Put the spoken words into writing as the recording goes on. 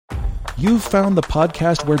You've found the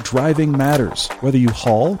podcast where driving matters. Whether you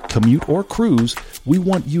haul, commute, or cruise, we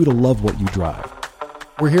want you to love what you drive.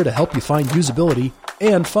 We're here to help you find usability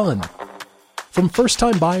and fun. From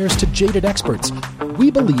first-time buyers to jaded experts,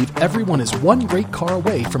 we believe everyone is one great car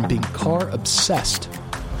away from being car-obsessed.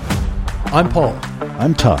 I'm Paul.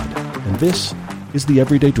 I'm Todd, and this is the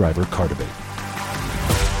Everyday Driver Car Debate.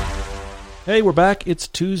 Hey, we're back. It's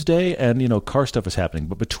Tuesday, and, car stuff is happening.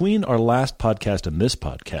 But between our last podcast and this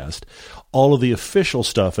podcast, all of the official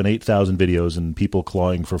stuff and 8,000 videos and people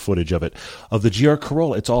clawing for footage of it, of the GR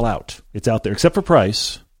Corolla, it's all out. It's out there, except for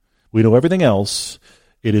price. We know everything else.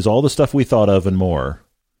 It is all the stuff we thought of and more.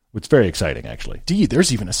 It's very exciting, actually. Indeed,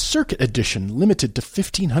 there's even a circuit edition limited to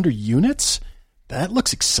 1,500 units. That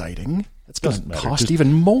looks exciting. It's going to cost Just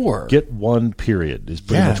even more. Get one, period, is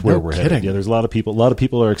pretty much where we're headed. Yeah, there's a lot of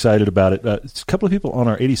people are excited about it. A couple of people on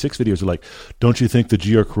our 86 videos are like, don't you think the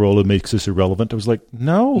GR Corolla makes this irrelevant? I was like,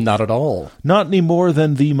 no. Not at all. Not any more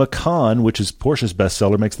than the Macan, which is Porsche's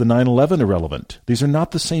bestseller, makes the 911 irrelevant. These are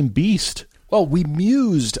not the same beast. Well, we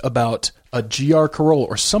mused about a GR Corolla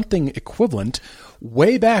or something equivalent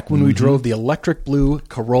way back when we drove the electric blue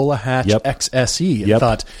Corolla hatch XSE and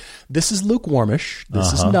thought, this is lukewarmish,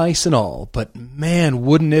 this is nice and all, but man,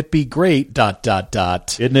 wouldn't it be great, ...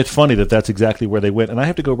 Isn't it funny that that's exactly where they went? And I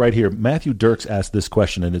have to go right here. Matthew Dirks asked this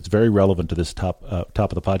question, and it's very relevant to this top of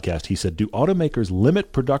the podcast. He said, do automakers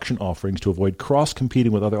limit production offerings to avoid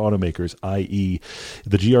cross-competing with other automakers, i.e.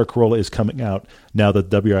 the GR Corolla is coming out now that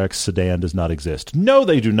the WRX sedan does not exist? No,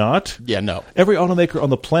 they do not. Yeah, no. Every automaker on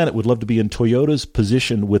the planet would love to be in Toyota's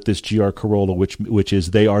position with this GR Corolla, which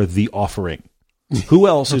is they are the offering. Who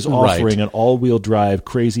else is offering an all-wheel drive,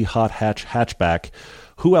 crazy hot hatchback?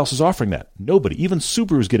 Who else is offering that? Nobody. Even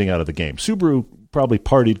Subaru's getting out of the game. Subaru probably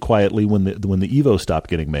partied quietly when the Evo stopped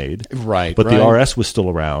getting made. Right. But the RS was still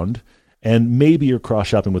around. And maybe you're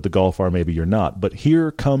cross-shopping with the Golf R, maybe you're not. But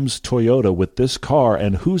here comes Toyota with this car,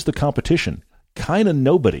 and who's the competition? Kind of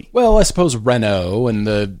nobody. Well, I suppose Renault and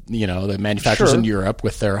the manufacturers in Europe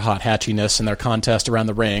with their hot hatchiness and their contest around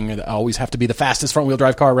the ring, they always have to be the fastest front-wheel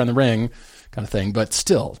drive car around the ring. Kind of thing, but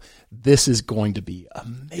still, this is going to be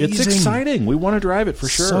amazing. It's exciting. We want to drive it for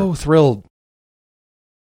sure. So thrilled.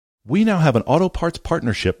 We now have an auto parts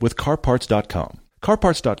partnership with CarParts.com.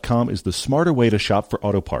 CarParts.com is the smarter way to shop for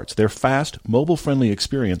auto parts. Their fast, mobile-friendly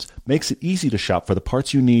experience makes it easy to shop for the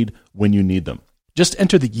parts you need when you need them. Just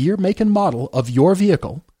enter the year, make, and model of your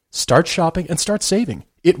vehicle, start shopping, and start saving.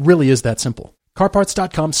 It really is that simple.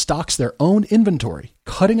 CarParts.com stocks their own inventory,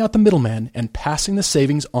 cutting out the middleman and passing the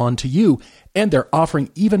savings on to you, and they're offering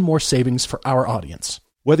even more savings for our audience.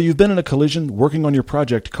 Whether you've been in a collision, working on your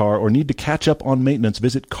project car, or need to catch up on maintenance,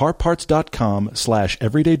 visit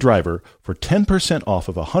CarParts.com/everydaydriver for 10% off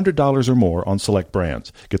of $100 or more on select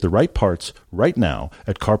brands. Get the right parts right now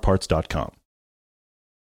at CarParts.com.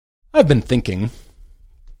 I've been thinking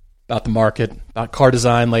about the market, about car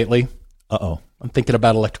design lately. Uh-oh. I'm thinking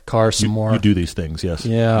about electric cars some more. You do these things, yes.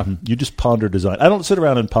 Yeah. Mm-hmm. You just ponder design. I don't sit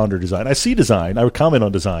around and ponder design. I see design. I would comment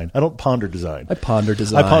on design. I don't ponder design. I ponder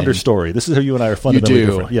design. I ponder story. This is how you and I are fundamentally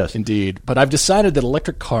different. Yes. Indeed. But I've decided that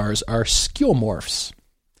electric cars are skeuomorphs.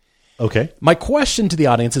 Okay. My question to the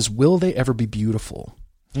audience is, will they ever be beautiful?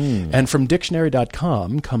 And from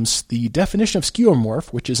dictionary.com comes the definition of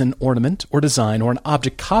skeuomorph, which is an ornament or design or an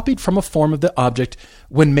object copied from a form of the object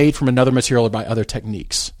when made from another material or by other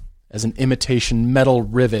techniques, as an imitation metal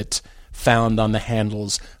rivet found on the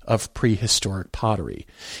handles of prehistoric pottery.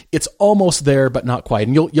 It's almost there, but not quite.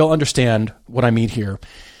 And you'll understand what I mean here.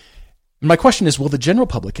 My question is, will the general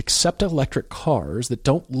public accept electric cars that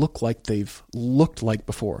don't look like they've looked like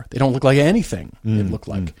before? They don't look like anything they've looked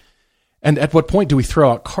like. And at what point do we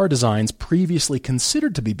throw out car designs previously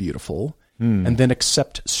considered to be beautiful and then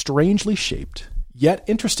accept strangely shaped, yet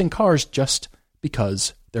interesting cars just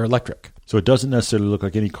because they're electric? So it doesn't necessarily look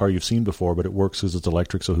like any car you've seen before, but it works because it's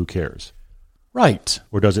electric, so who cares? Right.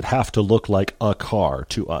 Or does it have to look like a car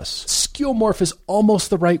to us? Skeuomorph is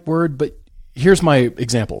almost the right word, but here's my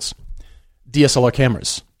examples. DSLR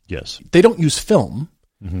cameras. Yes. They don't use film,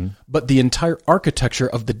 but the entire architecture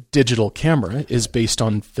of the digital camera is based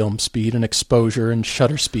on film speed and exposure and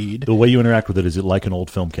shutter speed. The way you interact with it, is it like an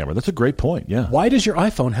old film camera? That's a great point, yeah. Why does your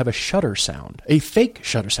iPhone have a shutter sound, a fake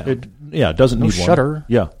shutter sound? It doesn't need shutter. One.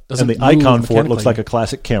 Yeah. Doesn't and the icon for it looks like a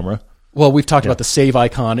classic camera. Well, we've talked about the save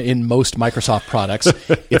icon in most Microsoft products.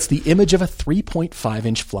 It's the image of a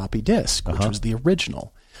 3.5-inch floppy disk, which was the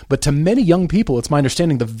original. But to many young people, it's my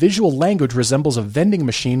understanding the visual language resembles a vending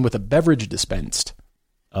machine with a beverage dispensed.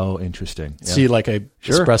 Oh, interesting. Yeah. See, like a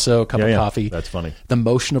espresso, cup of coffee. That's funny. The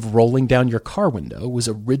motion of rolling down your car window was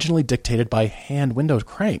originally dictated by hand window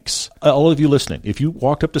cranks. All of you listening, if you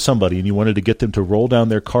walked up to somebody and you wanted to get them to roll down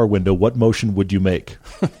their car window, what motion would you make?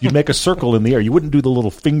 You'd make a circle in the air. You wouldn't do the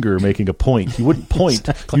little finger making a point. You wouldn't point.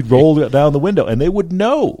 Exactly. You'd roll it down the window, and they would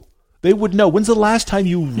know. They would know. When's the last time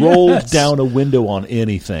you rolled down a window on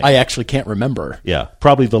anything? I actually can't remember. Yeah.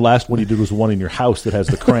 Probably the last one you did was the one in your house that has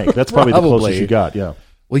the crank. That's probably the closest you got, yeah.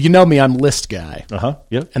 Well, you know me, I'm list guy. Uh-huh,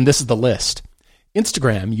 yeah. And this is the list.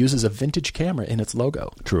 Instagram uses a vintage camera in its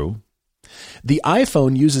logo. True. The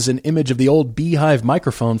iPhone uses an image of the old Beehive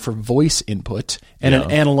microphone for voice input and an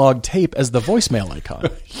analog tape as the voicemail icon.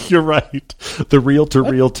 You're right. The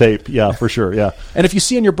reel-to-reel tape. Yeah, for sure, yeah. And if you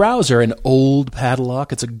see in your browser an old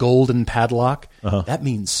padlock, it's a golden padlock, that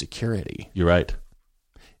means security. You're right.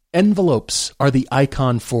 Envelopes are the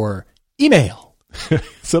icon for email.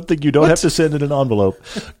 Something you don't have to send in an envelope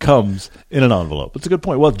comes in an envelope. That's a good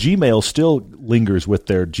point. Well, Gmail still lingers with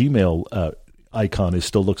their Gmail icon.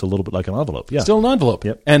 Still looks a little bit like an envelope. Yeah, still an envelope.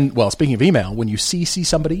 Yep. And well, speaking of email, when you CC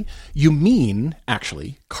somebody, you mean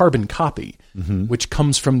actually carbon copy, which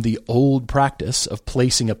comes from the old practice of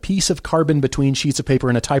placing a piece of carbon between sheets of paper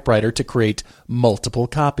and a typewriter to create multiple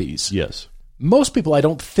copies. Yes. Most people, I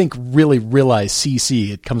don't think, really realize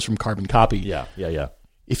CC. It comes from carbon copy. Yeah.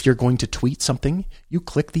 If you're going to tweet something, you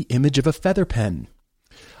click the image of a feather pen.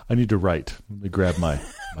 I need to write. Let me grab my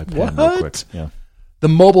pen real quick. Yeah. The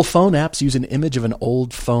mobile phone apps use an image of an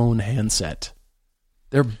old phone handset.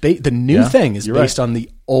 The new thing is based on the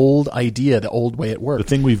old idea, the old way it worked. The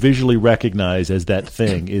thing we visually recognize as that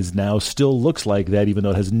thing is now still looks like that, even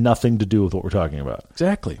though it has nothing to do with what we're talking about.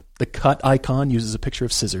 Exactly. The cut icon uses a picture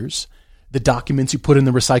of scissors. The documents you put in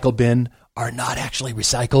the recycle bin are not actually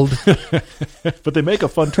recycled. But they make a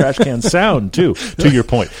fun trash can sound, too, to your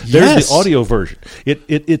point. There's the audio version.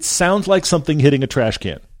 It sounds like something hitting a trash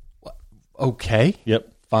can. Okay. Yep.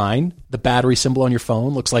 Fine. The battery symbol on your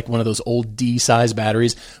phone looks like one of those old D-size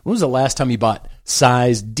batteries. When was the last time you bought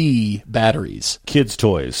size D batteries? Kids'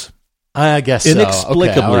 toys. I guess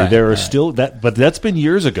Inexplicably, there are still that, but that's been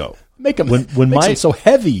years ago. Make them so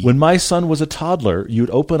heavy. When my son was a toddler, you'd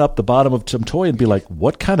open up the bottom of some toy and be like,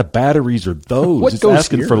 "What kind of batteries are those?" What it's goes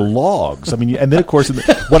asking here? For logs. I mean, and then of course,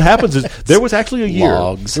 what happens is there was actually a year.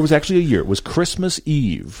 Logs. There was actually a year. It was Christmas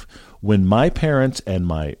Eve when my parents and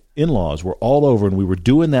my in-laws were all over, and we were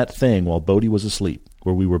doing that thing while Bodie was asleep,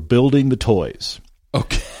 where we were building the toys.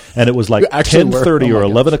 Okay. And it was like 10:30 or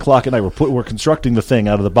 11 o'clock at night. We're constructing the thing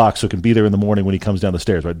out of the box so it can be there in the morning when he comes down the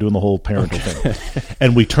stairs, right? Doing the whole parental thing.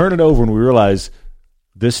 And we turn it over and we realize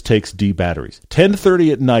this takes D batteries.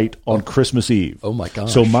 10:30 at night on Christmas Eve. Oh, my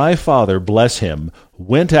gosh. So my father, bless him,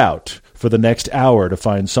 went out for the next hour to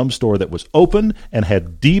find some store that was open and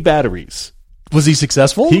had D batteries. Was he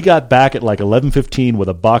successful? He got back at like 11:15 with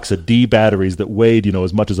a box of D batteries that weighed,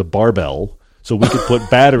 as much as a barbell. So we could put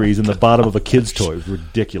batteries in the bottom of a kid's toy. It was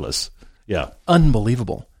ridiculous. Yeah.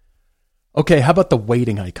 Unbelievable. Okay, how about the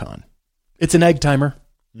waiting icon? It's an egg timer.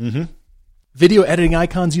 Mm-hmm. Video editing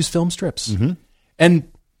icons use film strips. Mm-hmm.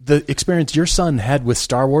 And the experience your son had with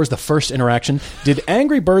Star Wars, the first interaction, did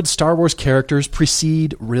Angry Birds Star Wars characters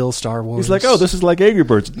precede real Star Wars? He's like, oh, this is like Angry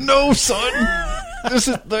Birds. No, son.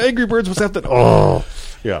 The Angry Birds was at the... Oh.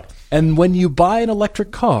 Yeah. And when you buy an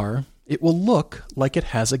electric car, it will look like it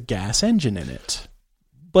has a gas engine in it.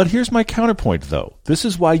 But here's my counterpoint, though. This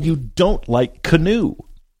is why you don't like Canoe.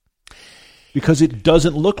 Because it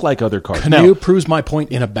doesn't look like other cars. Canoe proves my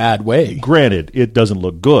point in a bad way. Granted, it doesn't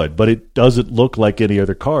look good, but it doesn't look like any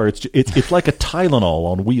other car. It's like a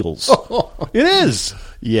Tylenol on wheels. It is.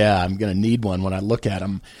 Yeah, I'm going to need one when I look at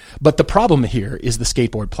them. But the problem here is the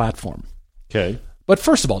skateboard platform. Okay. But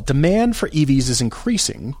first of all, demand for EVs is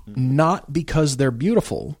increasing, not because they're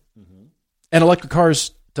beautiful. And electric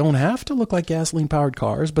cars don't have to look like gasoline-powered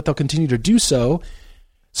cars, but they'll continue to do so.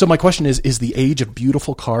 So my question is the age of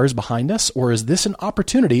beautiful cars behind us, or is this an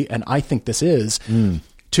opportunity, and I think this is,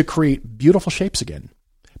 to create beautiful shapes again?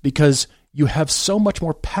 Because you have so much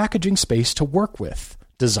more packaging space to work with,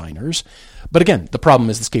 designers. But again, the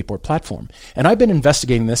problem is the skateboard platform. And I've been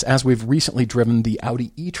investigating this as we've recently driven the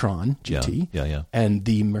Audi e-tron GT and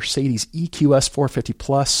the Mercedes EQS 450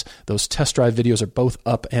 Plus. Those test drive videos are both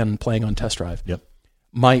up and playing on Test Drive. Yep.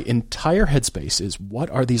 My entire headspace is,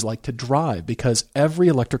 what are these like to drive? Because every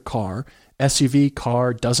electric car, SUV,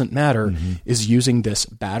 car, doesn't matter, is using this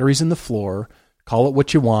batteries in the floor, call it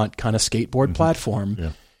what you want, kind of skateboard platform.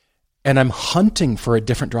 Yeah. and I'm hunting for a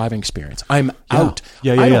different driving experience. I'm out.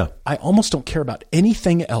 I almost don't care about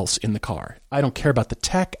anything else in the car. I don't care about the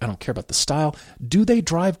tech. I don't care about the style. Do they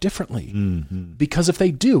drive differently? Mm-hmm. Because if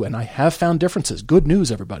they do, and I have found differences, good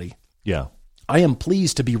news, everybody. Yeah. I am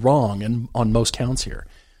pleased to be wrong on most counts here,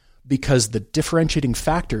 because the differentiating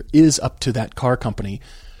factor is up to that car company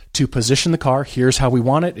to position the car. Here's how we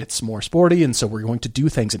want it. It's more sporty, and so we're going to do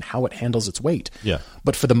things and how it handles its weight. Yeah.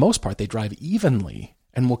 But for the most part, they drive evenly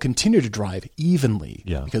and will continue to drive evenly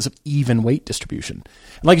because of even weight distribution.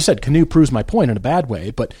 And like you said, Canoo proves my point in a bad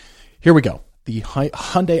way, but here we go. The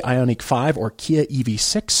Hyundai Ioniq 5 or Kia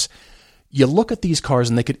EV6, you look at these cars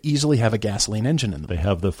and they could easily have a gasoline engine in them. They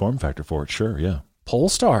have the form factor for it, sure, yeah.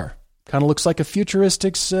 Polestar kind of looks like a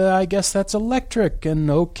futuristic, I guess that's electric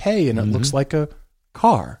and okay, and it looks like a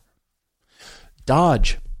car.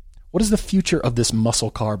 Dodge, what is the future of this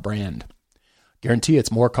muscle car brand? Guarantee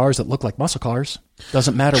it's more cars that look like muscle cars.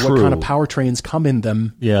 Doesn't matter what kind of powertrains come in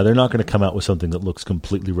them. Yeah, they're not going to come out with something that looks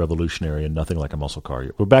completely revolutionary and nothing like a muscle car.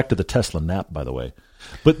 We're back to the Tesla nap, by the way.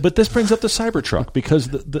 But this brings up the Cybertruck, because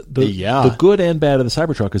the good and bad of the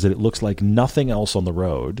Cybertruck is that it looks like nothing else on the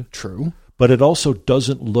road. True. But it also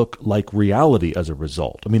doesn't look like reality as a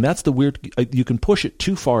result. I mean, that's the weird... You can push it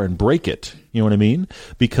too far and break it. You know what I mean?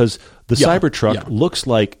 Because the Cybertruck looks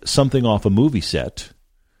like something off a movie set.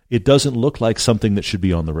 It doesn't look like something that should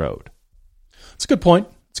be on the road. It's a good point.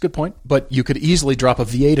 But you could easily drop a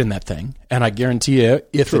V8 in that thing, and I guarantee you,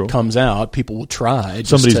 if it comes out, people will try.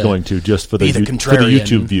 Somebody's going to, just for the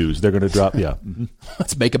YouTube views. They're going to drop,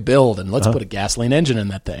 Let's make a build, and let's put a gasoline engine in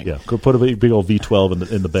that thing. Yeah, go put a big old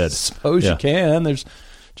V12 in the bed. Suppose you can. There's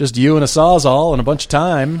just you and a Sawzall and a bunch of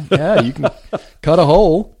time. Yeah, you can cut a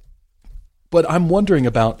hole. But I'm wondering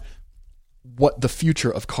about what the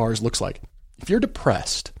future of cars looks like. If you're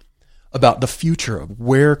depressed about the future of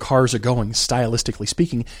where cars are going, stylistically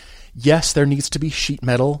speaking, yes, there needs to be sheet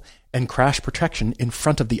metal and crash protection in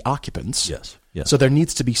front of the occupants. Yes. So there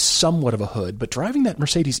needs to be somewhat of a hood. But driving that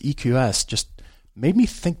Mercedes EQS just made me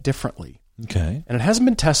think differently. Okay. And it hasn't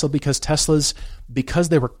been Tesla, because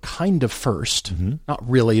they were kind of first. Not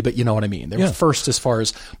really, but you know what I mean. They were first as far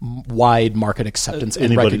as wide market acceptance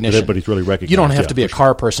and recognition. Everybody's really recognized. You don't have to be a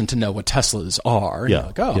car person to know what Teslas are.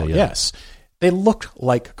 Yeah. You're like, yes. They look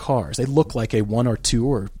like cars. They look like a 1 or 2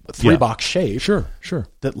 or 3 box shape. Sure.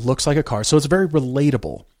 That looks like a car. So it's very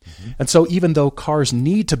relatable. And so even though cars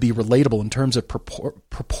need to be relatable in terms of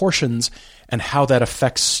proportions and how that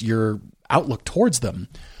affects your outlook towards them,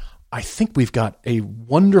 I think we've got a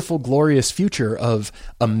wonderful, glorious future of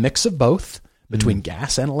a mix of both between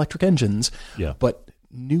gas and electric engines. Yeah. But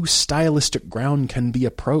new stylistic ground can be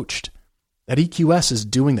approached. That EQS is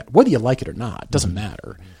doing that. Whether you like it or not, it doesn't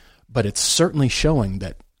matter. But it's certainly showing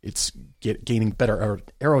that it's gaining better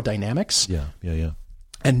aerodynamics. Yeah.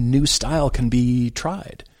 And new style can be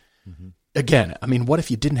tried. Again, I mean, what if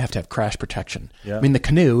you didn't have to have crash protection? Yeah. I mean, the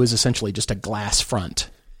Canoo is essentially just a glass front.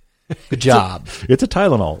 Good job. It's a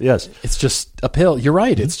Tylenol, yes. It's just a pill. You're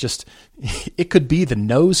right. It's just, it could be the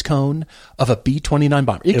nose cone of a B-29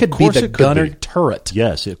 bomber. It could be the gunner turret.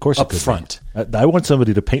 Yes, of course it could up front. I want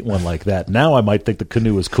somebody to paint one like that. Now I might think the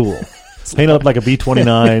Canoo is cool. Paint it up like a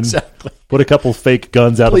B-29. Exactly. Put a couple fake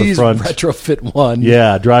guns out of the front. Please retrofit one.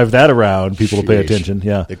 Yeah, drive that around. People will pay attention.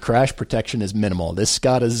 Yeah. The crash protection is minimal. This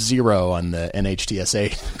got a 0 on the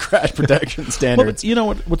NHTSA crash protection standards. Well, you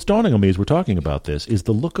know what's dawning on me as we're talking about this is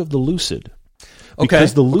the look of the Lucid.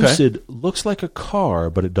 Because the Lucid looks like a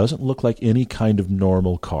car, but it doesn't look like any kind of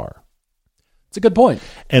normal car. It's a good point.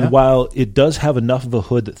 And while it does have enough of a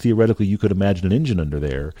hood that theoretically you could imagine an engine under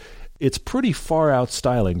there, it's pretty far out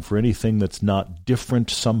styling for anything that's not different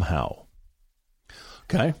somehow.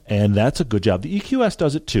 Okay. And that's a good job. The EQS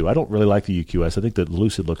does it too. I don't really like the EQS. I think the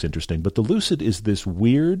Lucid looks interesting. But the Lucid is this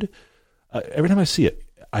weird, every time I see it,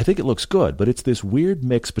 I think it looks good, but it's this weird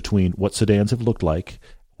mix between what sedans have looked like,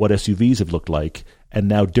 what SUVs have looked like, and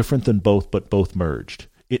now different than both, but both merged.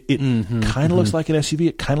 It kind of looks like an SUV.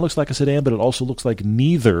 It kind of looks like a sedan, but it also looks like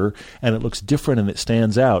neither, and it looks different and it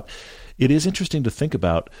stands out. It is interesting to think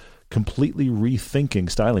about completely rethinking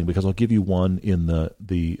styling, because I'll give you one in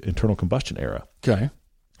the internal combustion era. Okay.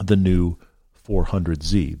 The new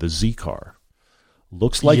 400Z, the Z car.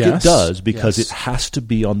 Looks like it does because it has to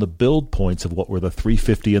be on the build points of what were the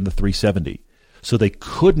 350 and the 370. So they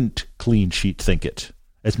couldn't clean sheet think it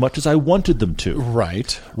as much as I wanted them to.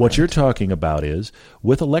 Right. What you're talking about is,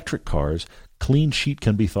 with electric cars, clean sheet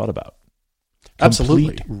can be thought about.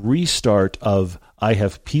 Absolutely. Complete restart of, I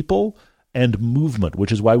have people and movement,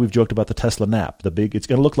 which is why we've joked about the Tesla nap. It's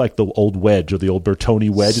going to look like the old wedge or the old Bertoni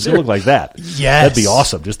wedge. It's going to look like that. Yes. That'd be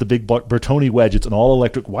awesome. Just the big Bertoni wedge. It's an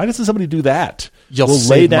all-electric. Why doesn't somebody do that? You'll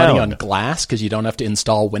save money on glass because you don't have to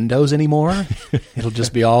install windows anymore. It'll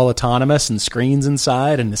just be all autonomous and screens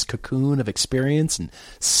inside and this cocoon of experience and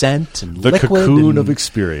scent and the liquid. Cocoon of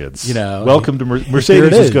experience. You know, welcome to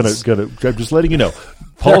Mercedes is going to. I'm just letting you know.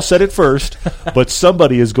 Paul said it first, but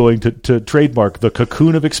somebody is going to trademark the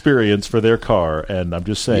Cocoon of experience for their car, and I'm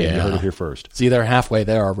just saying, you heard it here first. See, they're halfway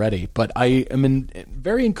there already, but I am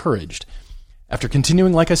very encouraged after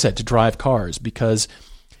continuing, like I said, to drive cars because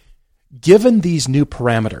given these new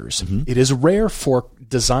parameters, it is rare for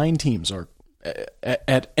design teams or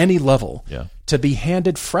at any level to be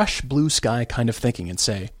handed fresh blue sky kind of thinking and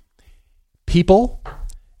say, people,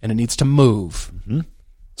 and it needs to move.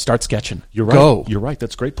 Start sketching. You're right. Go. You're right.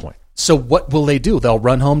 That's a great point. So what will they do? They'll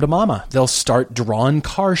run home to mama. They'll start drawing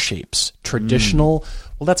car shapes. Traditional,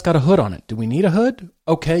 well, that's got a hood on it. Do we need a hood?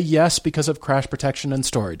 Okay, yes, because of crash protection and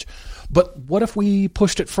storage. But what if we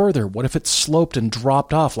pushed it further? What if it sloped and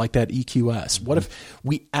dropped off like that EQS? What if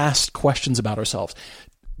we asked questions about ourselves?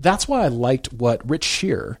 That's why I liked what Rich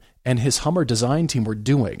Scheer and his Hummer design team were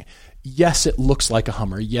doing. Yes, it looks like a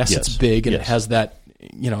Hummer. Yes, it's big and it has that,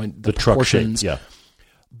 the truck shape.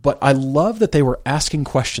 But I love that they were asking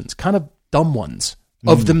questions, kind of dumb ones,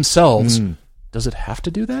 of themselves. Does it have to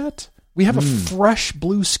do that? We have a fresh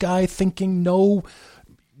blue sky thinking, no,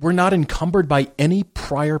 we're not encumbered by any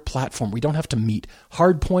prior platform. We don't have to meet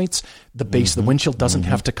hard points. The base of the windshield doesn't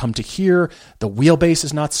have to come to here. The wheelbase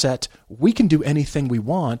is not set. We can do anything we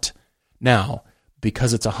want. Now,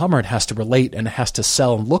 because it's a Hummer, it has to relate and it has to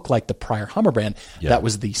sell and look like the prior Hummer brand. That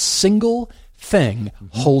was the single thing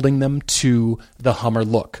holding them to the Hummer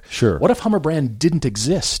look. Sure. What if Hummer brand didn't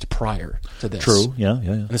exist prior to this? True.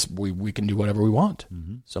 Yeah. We can do whatever we want.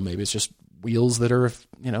 So maybe it's just wheels that are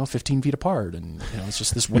 15 feet apart, and it's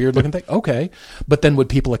just this weird looking thing. Okay, but then would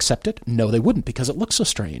people accept it? No, they wouldn't because it looks so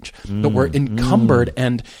strange. But we're encumbered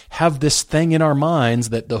and have this thing in our minds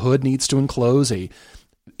that the hood needs to enclose a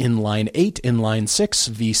inline 8, inline 6,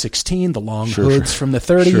 V16, the long hoods from the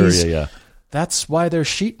 30s. Sure. That's why there's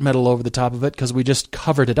sheet metal over the top of it, because we just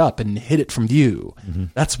covered it up and hid it from view.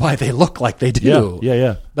 That's why they look like they do.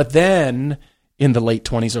 Yeah. But then in the late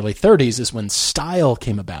 20s, early 30s is when style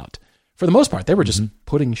came about. For the most part, they were just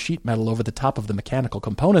putting sheet metal over the top of the mechanical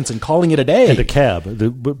components and calling it a day. And a cab.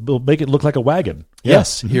 We'll make it look like a wagon.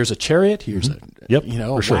 Yes. Here's a chariot. Here's a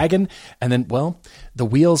wagon. And then, the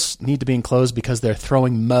wheels need to be enclosed because they're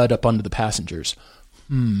throwing mud up onto the passengers.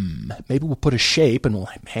 Maybe we'll put a shape and we'll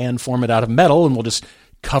hand form it out of metal and we'll just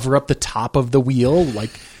cover up the top of the wheel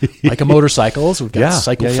like a motorcycle. So we've got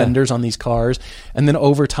cycle fenders on these cars. And then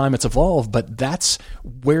over time it's evolved, but that's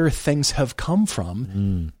where things have come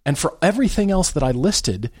from. And for everything else that I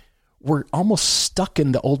listed, we're almost stuck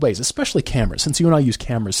in the old ways, especially cameras, since you and I use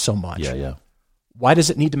cameras so much. Yeah. Why does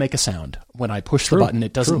it need to make a sound? When I push the button,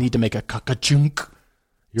 it doesn't need to make a ka-ka-chunk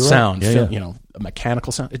sound, right. A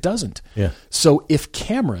mechanical sound. It doesn't. Yeah. So if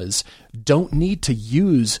cameras don't need to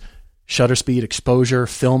use shutter speed, exposure,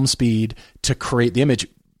 film speed to create the image,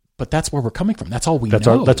 but that's where we're coming from. That's all we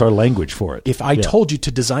know. That's our language for it. If I told you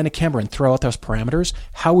to design a camera and throw out those parameters,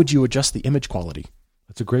 how would you adjust the image quality?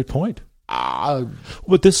 That's a great point.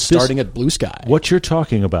 Starting at blue sky. What you're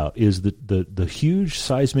talking about is the huge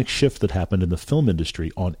seismic shift that happened in the film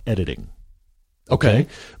industry on editing. Okay.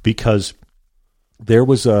 Because there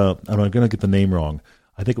was I'm going to get the name wrong.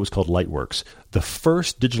 I think it was called Lightworks, the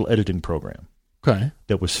first digital editing program. Okay.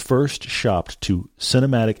 That was first shopped to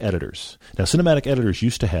cinematic editors. Now, cinematic editors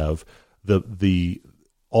used to have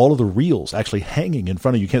all of the reels actually hanging in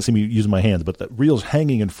front of you. You can't see me using my hands, but the reels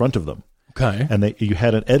hanging in front of them. Okay. And you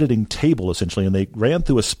had an editing table essentially, and they ran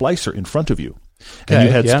through a splicer in front of you. Okay. And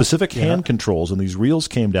you had specific hand controls, and these reels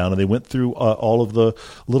came down, and they went through all of the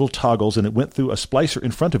little toggles, and it went through a splicer in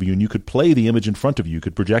front of you, and you could play the image in front of you. You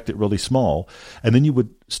could project it really small, and then you would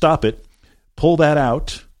stop it, pull that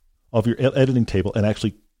out of your editing table, and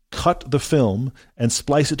actually cut the film and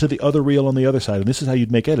splice it to the other reel on the other side. And this is how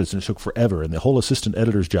you'd make edits, and it took forever. And the whole assistant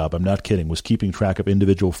editor's job, I'm not kidding, was keeping track of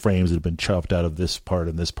individual frames that had been chopped out of this part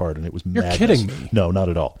and this part, and it was madness. You're kidding me. No, not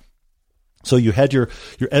at all. So you had your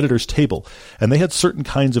editor's table, and they had certain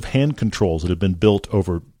kinds of hand controls that had been built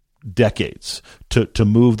over decades to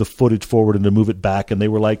move the footage forward and to move it back. And they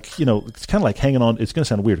were like, it's kind of like hanging on, it's going to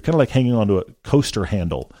sound weird, kind of like hanging onto a coaster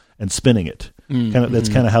handle and spinning it. That's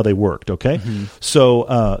kind of how they worked, okay? So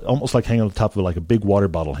almost like hanging on the top of a big water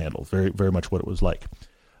bottle handle, very, very much what it was like.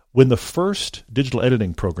 When the first digital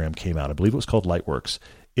editing program came out, I believe it was called Lightworks,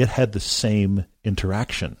 it had the same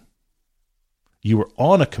interaction. You were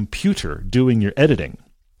on a computer doing your editing,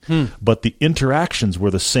 but the interactions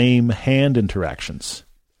were the same hand interactions.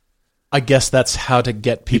 I guess that's how to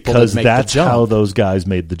get people because to make that's the jump. how those guys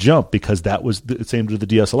made the jump, because that was the same to the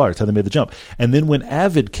DSLR. It's how they made the jump. And then when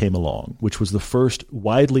Avid came along, which was the first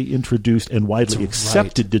widely introduced and widely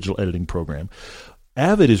accepted digital editing program,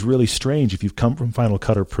 Avid is really strange if you've come from Final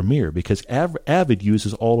Cut or Premiere, because Avid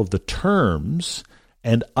uses all of the terms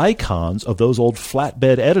and icons of those old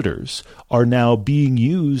flatbed editors are now being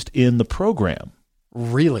used in the program.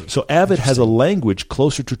 Really? So Avid has a language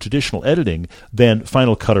closer to traditional editing than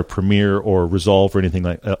Final Cut or Premiere or Resolve or anything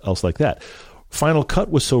else like that. Final Cut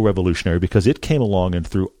was so revolutionary because it came along and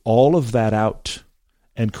threw all of that out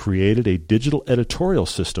and created a digital editorial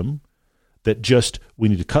system that just, we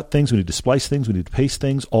need to cut things, we need to splice things, we need to paste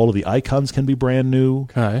things, all of the icons can be brand new.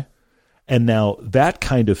 Okay. And now that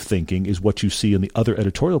kind of thinking is what you see in the other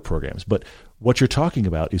editorial programs. But what you're talking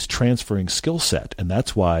about is transferring skill set, and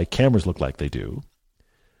that's why cameras look like they do.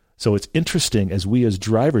 So it's interesting, as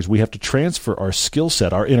drivers, we have to transfer our skill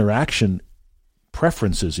set, our interaction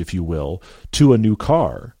preferences, if you will, to a new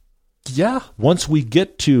car. Yeah. Once we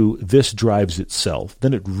get to this drives itself,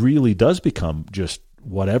 then it really does become just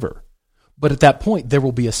whatever. But at that point, there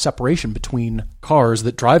will be a separation between cars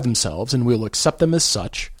that drive themselves, and we'll accept them as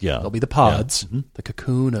such. Yeah. They'll be the pods, the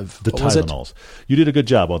cocoon of the Tylenols. You did a good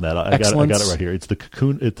job on that. I got it right here. It's the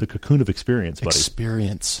cocoon. It's the cocoon of experience, buddy.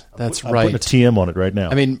 Experience. That's I'm right. putting a TM on it right now.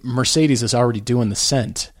 I mean, Mercedes is already doing the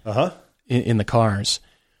scent in the cars.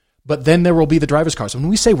 But then there will be the driver's cars. When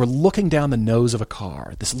we say we're looking down the nose of a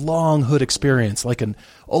car, this long hood experience like an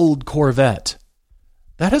old Corvette,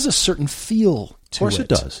 that has a certain feel to it. Of course it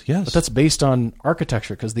does, yes. But that's based on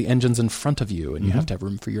architecture because the engine's in front of you and you have to have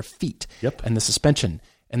room for your feet and the suspension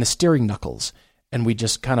and the steering knuckles. And we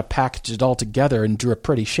just kind of packaged it all together and drew a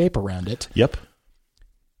pretty shape around it. Yep.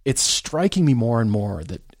 It's striking me more and more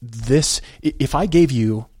that this, if I gave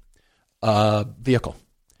you a vehicle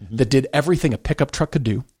that did everything a pickup truck could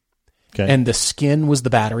do, and the skin was the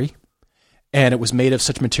battery, and it was made of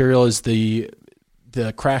such material as the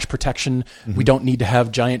crash protection. We don't need to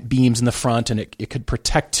have giant beams in the front, and it could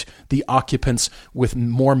protect the occupants with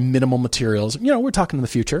more minimal materials. You know, we're talking in the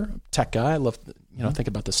future. Tech guy, I love think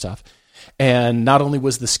about this stuff. And not only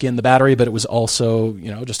was the skin the battery, but it was also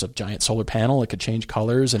just a giant solar panel. It could change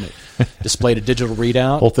colors, and it displayed a digital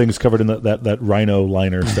readout. Whole thing's covered in that rhino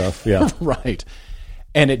liner stuff. Yeah, right.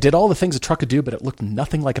 And it did all the things a truck could do, but it looked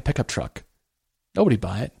nothing like a pickup truck. Nobody'd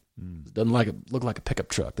buy it. It doesn't look like a pickup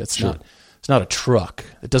truck. It's not a truck.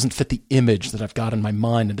 It doesn't fit the image that I've got in my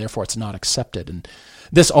mind, and therefore it's not accepted. And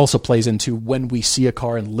this also plays into when we see a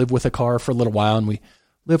car and live with a car for a little while, and we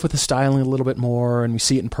live with the styling a little bit more, and we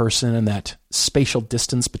see it in person, and that spatial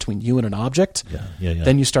distance between you and an object,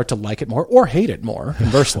 then you start to like it more or hate it more,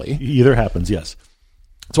 conversely. Either happens, yes.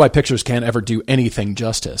 That's why pictures can't ever do anything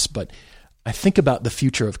justice. But I think about the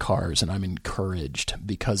future of cars, and I'm encouraged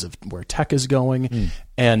because of where tech is going,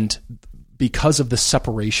 and because of the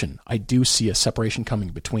separation. I do see a separation coming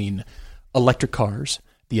between electric cars,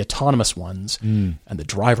 the autonomous ones, and the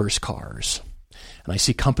driver's cars. And I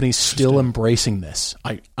see companies still embracing this.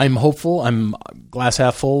 I'm hopeful. I'm glass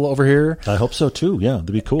half full over here. I hope so too. Yeah,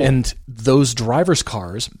 that'd be cool. And those driver's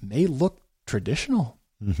cars may look traditional.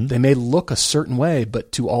 They may look a certain way,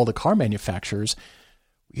 but to all the car manufacturers,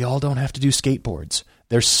 we all don't have to do skateboards.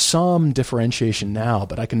 There's some differentiation now,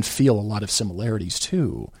 but I can feel a lot of similarities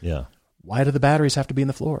too. Yeah. Why do the batteries have to be in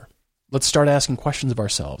the floor? Let's start asking questions of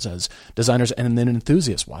ourselves as designers and then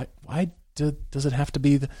enthusiasts. Why does it have to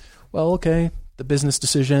be the business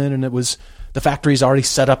decision, and it was the factory's already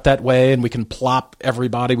set up that way, and we can plop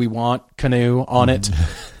everybody we want canoe on it,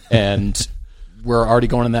 and we're already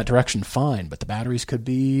going in that direction. Fine, but the batteries could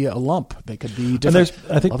be a lump. They could be different.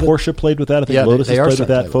 And I think Porsche played with that. I think Lotus has played with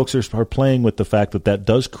that. Folks are playing with the fact that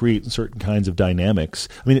does create certain kinds of dynamics.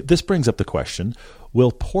 I mean, this brings up the question: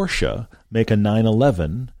 will Porsche make a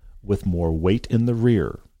 911 with more weight in the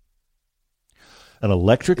rear? An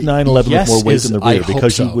electric 911 with more weight in the rear,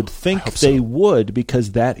 because you would think they would,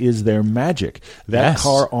 because that is their magic. That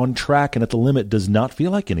car on track and at the limit does not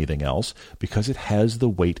feel like anything else because it has the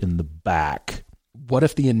weight in the back. What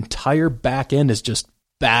if the entire back end is just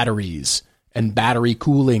batteries and battery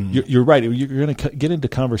cooling? You're right. You're going to get into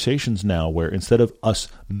conversations now where instead of us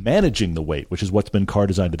managing the weight, which is what's been car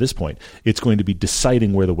designed to this point, it's going to be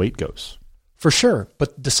deciding where the weight goes. For sure,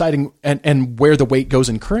 but deciding and where the weight goes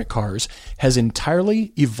in current cars has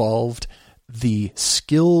entirely evolved the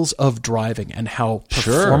skills of driving and how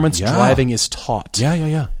performance driving is taught.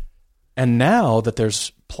 Yeah. And now that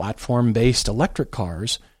there's platform-based electric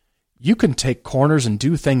cars, you can take corners and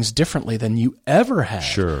do things differently than you ever had.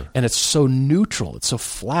 Sure. And it's so neutral. It's so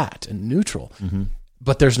flat and neutral.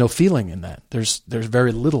 But there's no feeling in that. There's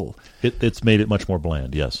very little. It's made it much more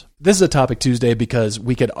bland, yes. This is a Topic Tuesday because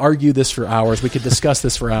we could argue this for hours. We could discuss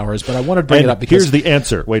this for hours, but I wanted to bring it up because... Here's the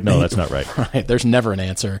answer. Wait, no, that's not right. Right, there's never an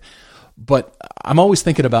answer. But I'm always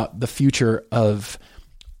thinking about the future of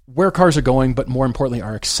where cars are going, but more importantly,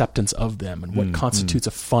 our acceptance of them and what constitutes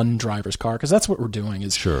a fun driver's car, because that's what we're doing.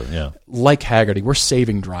 Is sure, yeah. Like Haggerty, we're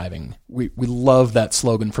saving driving. We love that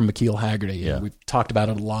slogan from McKeel Haggerty. Yeah. We've talked about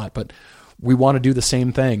it a lot, but we want to do the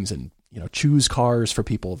same things and choose cars for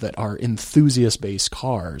people that are enthusiast-based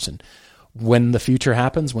cars. And when the future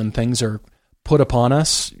happens, when things are put upon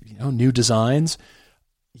us, new designs,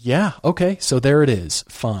 yeah, okay, so there it is.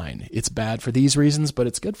 Fine. It's bad for these reasons, but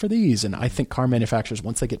it's good for these. And I think car manufacturers,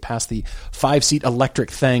 once they get past the 5-seat electric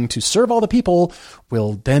thing to serve all the people,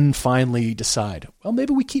 will then finally decide, well,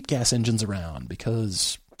 maybe we keep gas engines around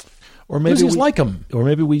because... Or maybe we like them. Or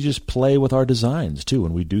maybe we just play with our designs, too,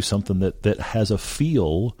 and we do something that has a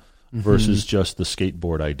feel versus just the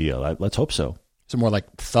skateboard idea. Let's hope so. So more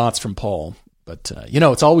like thoughts from Paul. But,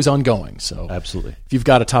 it's always ongoing. So absolutely. If you've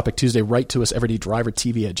got a Topic Tuesday, write to us,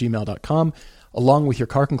 everydaydrivertv@gmail.com, along with your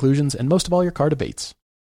car conclusions and most of all your car debates.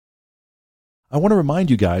 I want to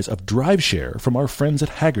remind you guys of DriveShare from our friends at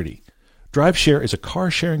Haggerty. DriveShare is a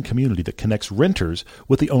car-sharing community that connects renters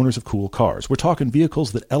with the owners of cool cars. We're talking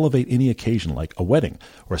vehicles that elevate any occasion like a wedding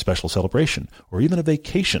or a special celebration or even a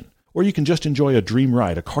vacation. Or you can just enjoy a dream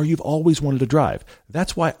ride, a car you've always wanted to drive.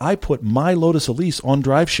 That's why I put my Lotus Elise on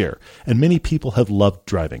DriveShare, and many people have loved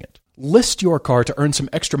driving it. List your car to earn some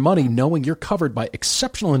extra money knowing you're covered by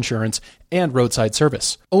exceptional insurance and roadside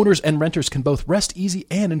service. Owners and renters can both rest easy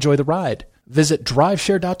and enjoy the ride. Visit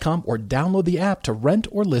driveshare.com or download the app to rent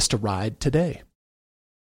or list a ride today.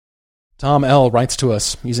 Tom L. writes to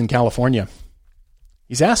us. He's in California.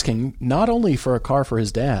 He's asking not only for a car for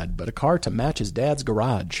his dad, but a car to match his dad's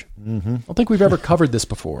garage. I don't think we've ever covered this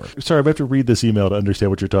before. Sorry, I have to read this email to understand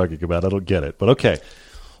what you're talking about. I don't get it, but okay.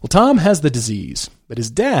 Well, Tom has the disease, but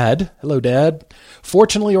his dad, hello dad,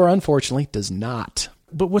 fortunately or unfortunately, does not.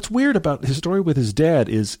 But what's weird about his story with his dad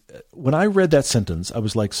is when I read that sentence, I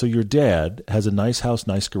was like, so your dad has a nice house,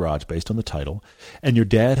 nice garage based on the title, and your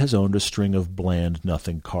dad has owned a string of bland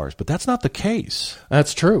nothing cars. But that's not the case.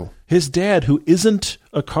 That's true. His dad, who isn't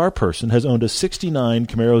a car person, has owned a 69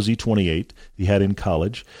 Camaro Z28 he had in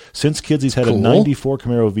college. Since kids, he's had a 94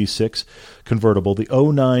 Camaro V6 convertible, the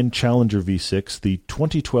 09 Challenger V6, the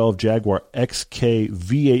 2012 Jaguar XK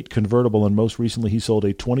V8 convertible, and most recently he sold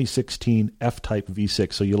a 2016 F-Type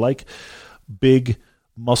V6. So you like big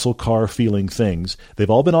muscle car feeling things. They've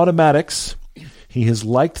all been automatics. He has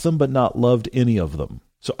liked them but not loved any of them.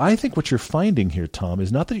 So I think what you're finding here, Tom,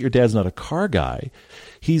 is not that your dad's not a car guy.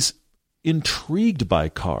 He's intrigued by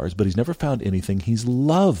cars, but he's never found anything he's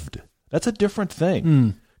loved. That's a different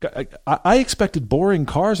thing. I expected boring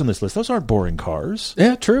cars on this list. Those aren't boring cars.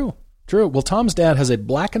 Yeah, true. Well, Tom's dad has a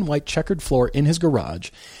black and white checkered floor in his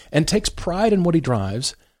garage and takes pride in what he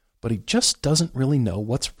drives, but he just doesn't really know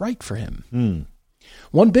what's right for him.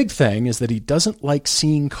 One big thing is that he doesn't like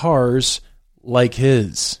seeing cars like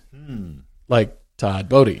his. Like Todd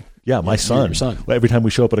Bodie. Yeah, my son. Your son. Every time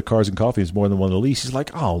we show up at a Cars and Coffee, it's more than one Elise. He's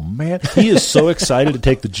like, oh, man. He is so excited to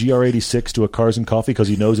take the GR86 to a Cars and Coffee because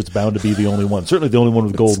he knows it's bound to be the only one. Certainly the only one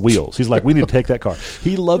with gold wheels. He's like, we need to take that car.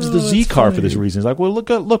 He loves the Z car for this reason. He's like, well,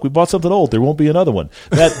 look, we bought something old. There won't be another one.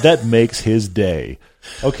 That makes his day.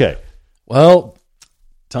 Okay. Well,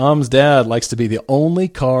 Tom's dad likes to be the only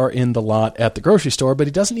car in the lot at the grocery store, but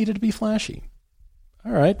he doesn't need it to be flashy.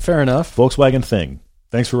 All right, fair enough. Volkswagen thing.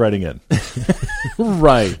 Thanks for writing in.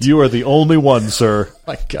 Right. You are the only one, sir.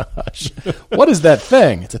 My gosh. What is that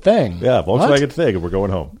thing? It's a thing. Yeah, Volkswagen thing, and we're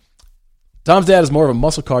going home. Tom's dad is more of a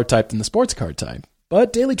muscle car type than the sports car type,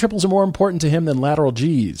 but daily triples are more important to him than lateral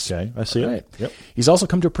Gs. Okay, I see it. Yep. He's also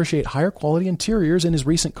come to appreciate higher quality interiors in his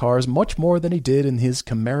recent cars much more than he did in his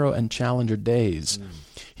Camaro and Challenger days.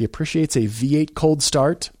 He appreciates a V8 cold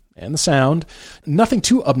start and the sound. Nothing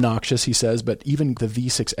too obnoxious, he says, but even the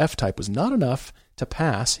V6 F-Type was not enough to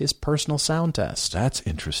pass his personal sound test. That's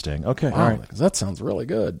interesting. Okay, wow, all right. That sounds really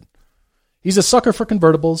good. He's a sucker for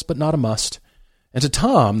convertibles, but not a must. And to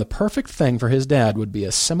Tom, the perfect thing for his dad would be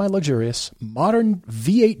a semi-luxurious, modern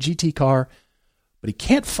V8 GT car, but he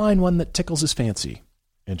can't find one that tickles his fancy.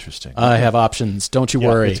 Interesting. I have options. Don't you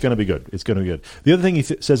worry. It's going to be good. It's going to be good. The other thing he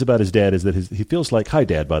says about his dad is that he feels like, hi,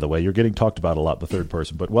 Dad, by the way. You're getting talked about a lot in the third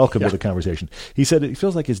person, but welcome to the conversation. He said he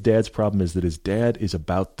feels like his dad's problem is that his dad is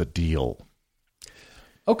about the deal.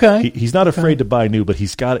 Okay. He's not afraid to buy new, but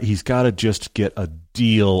he's got to just get a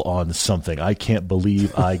deal on something. I can't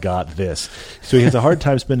believe I got this. So he has a hard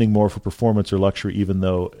time spending more for performance or luxury, even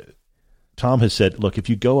though Tom has said, look, if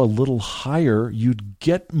you go a little higher, you'd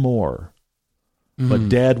get more. But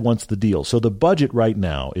Dad wants the deal. So the budget right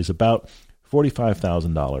now is about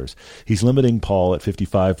 $45,000. He's limiting Paul at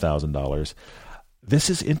 $55,000. This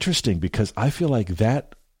is interesting because I feel like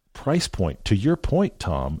that price point, to your point,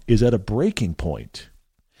 Tom, is at a breaking point.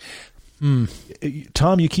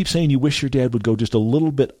 Tom, you keep saying you wish your dad would go just a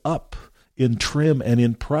little bit up in trim and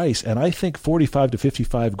in price, and I think 45 to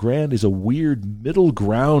 55 grand is a weird middle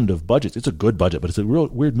ground of budgets. It's a good budget, but it's a real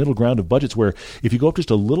weird middle ground of budgets where if you go up just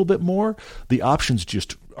a little bit more, the options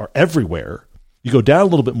just are everywhere. You go down a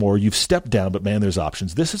little bit more, you've stepped down, but man, there's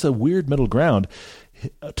options. This is a weird middle ground.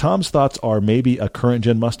 Tom's thoughts are maybe a current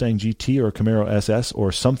gen Mustang GT or a Camaro SS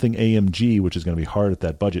or something AMG, which is going to be hard at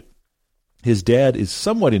that budget. His dad is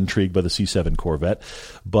somewhat intrigued by the C7 Corvette,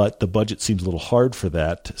 but the budget seems a little hard for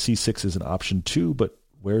that. C6 is an option too, but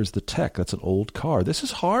where's the tech? That's an old car. This is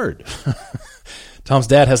hard. Tom's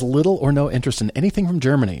dad has little or no interest in anything from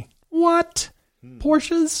Germany. What?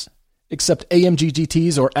 Porsches? Except AMG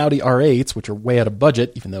GTs or Audi R8s, which are way out of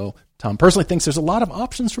budget, even though Tom personally thinks there's a lot of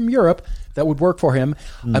options from Europe that would work for him.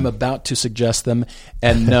 I'm about to suggest them.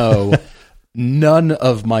 And no, none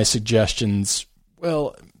of my suggestions,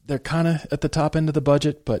 well, they're kind of at the top end of the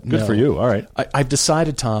budget, but Good no. for you. All right. I've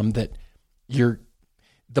decided, Tom, that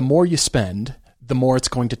the more you spend, the more it's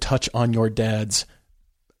going to touch on your dad's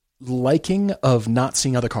liking of not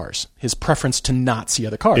seeing other cars, his preference to not see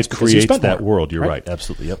other cars. It creates that world. You're right.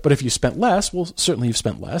 Absolutely. Yep. But if you spent less, well, certainly you've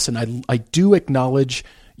spent less. And I do acknowledge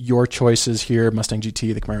your choices here, Mustang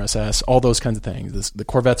GT, the Camaro SS, all those kinds of things. The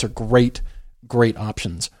Corvettes are great, great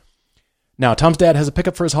options. Now, Tom's dad has a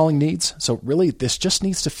pickup for his hauling needs, so really this just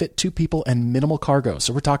needs to fit two people and minimal cargo.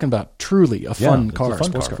 So we're talking about truly a fun car. It's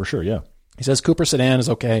a fun car, for sure, yeah. He says Cooper sedan is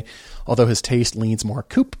okay, although his taste leans more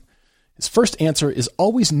coupe. His first answer is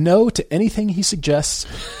always no to anything he suggests,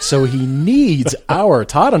 so he needs our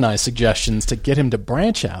Todd and I suggestions to get him to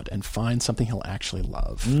branch out and find something he'll actually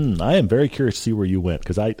love. I am very curious to see where you went,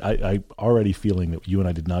 because I already feeling that you and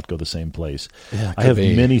I did not go the same place. Yeah, I have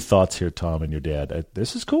many thoughts here, Tom, and your dad.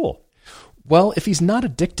 This is cool. Well, if he's not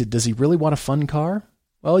addicted, does he really want a fun car?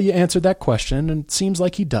 Well, you answered that question, and it seems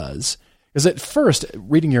like he does. Because at first,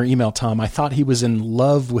 reading your email, Tom, I thought he was in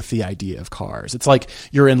love with the idea of cars. It's like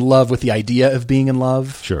you're in love with the idea of being in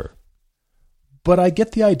love. Sure. But I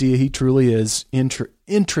get the idea he truly is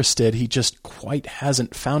interested. He just quite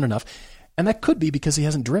hasn't found enough. And that could be because he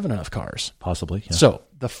hasn't driven enough cars. Possibly, yeah. So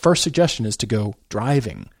the first suggestion is to go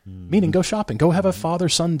driving, meaning go shopping, go have a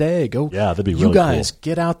father-son day. That'd be really You guys cool.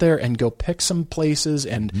 Get out there and go pick some places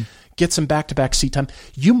and get some back-to-back seat time.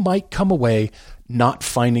 You might come away not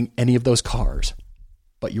finding any of those cars,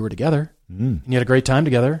 but you were together and you had a great time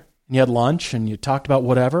together. And you had lunch and you talked about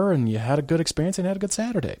whatever and you had a good experience and had a good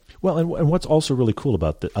Saturday. Well, and what's also really cool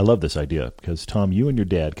about I love this idea because, Tom, you and your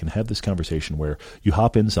dad can have this conversation where you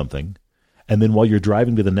hop in something and then while you're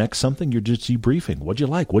driving to the next something, you're just debriefing. What'd you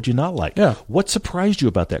like? What'd you not like? Yeah. What surprised you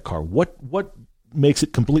about that car? What makes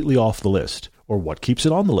it completely off the list? Or what keeps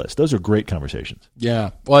it on the list? Those are great conversations. Yeah.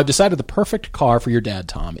 Well, I've decided the perfect car for your dad,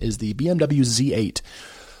 Tom, is the BMW Z8.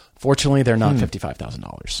 Fortunately, they're not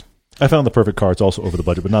 $55,000. I found the perfect car. It's also over the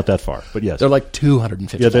budget, but not that far. But yes. They're like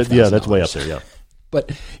 $250,000. Yeah, that's way up there, yeah.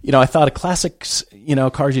 But, I thought of classics,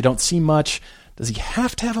 cars you don't see much. Does he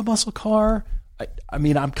have to have a muscle car? I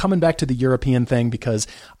mean, I'm coming back to the European thing because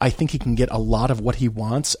I think he can get a lot of what he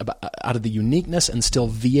wants out of the uniqueness and still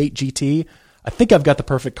V8 GT. I think I've got the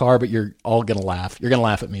perfect car, but you're all going to laugh. You're going to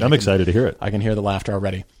laugh at me. I'm excited to hear it. I can hear the laughter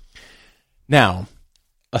already. Now,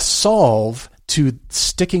 a solve to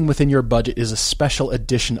sticking within your budget is a special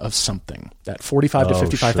edition of something. That 45 to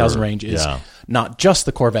 55,000 range is not just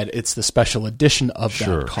the Corvette, it's the special edition of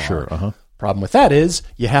that car. Sure. Problem with that is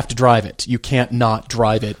you have to drive it. You can't not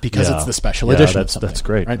drive it because it's the special edition of something. That's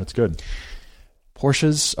great. Right? That's good.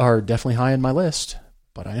 Porsches are definitely high on my list,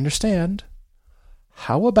 but I understand.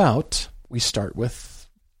 How about we start with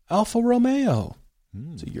Alfa Romeo?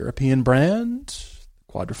 It's a European brand.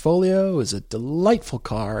 Quadrifoglio is a delightful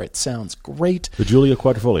car. It sounds great. The Giulia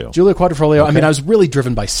Quadrifoglio. Giulia Quadrifoglio. Okay. I mean, I was really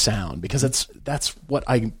driven by sound because that's what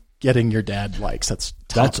I'm getting your dad likes. That's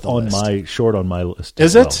on my list.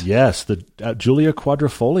 Is it? Yes, the Giulia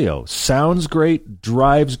Quadrifoglio sounds great,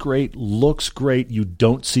 drives great, looks great. You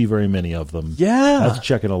don't see very many of them. Yeah, that's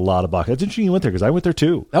checking a lot of boxes. That's interesting you went there because I went there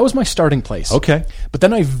too. That was my starting place. Okay, but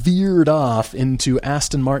then I veered off into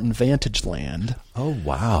Aston Martin Vantage Land. Oh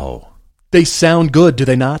wow. They sound good, do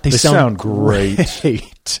they not? They sound great.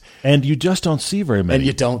 And you just don't see very many. And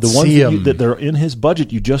you don't the ones see them. that are in his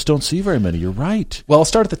budget, you just don't see very many. You're right. Well, I'll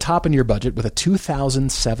start at the top in your budget with a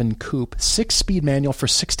 2007 Coupe, 6-speed manual for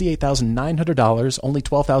 $68,900, only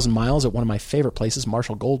 12,000 miles at one of my favorite places,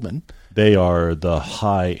 Marshall Goldman. They are the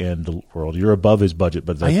high-end world. You're above his budget,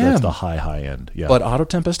 but that's the high end. Yeah. But Auto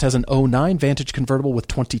Tempest has an 09 Vantage convertible with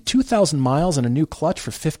 22,000 miles and a new clutch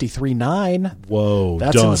for $53,900. Whoa,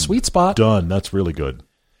 that's in the sweet spot. Done. That's really good.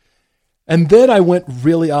 And then I went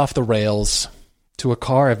really off the rails to a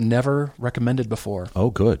car I've never recommended before. Oh,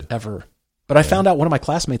 good. Ever. But I found out one of my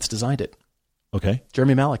classmates designed it. Okay.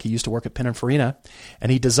 Jeremy Malik. He used to work at Pininfarina,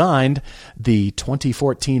 and he designed the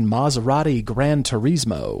 2014 Maserati Gran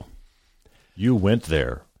Turismo. You went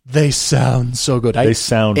there. They sound so good. They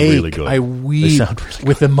sound really good. I weep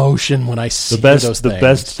with emotion when I see those things. The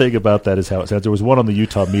best thing about that is how it sounds. There was one on the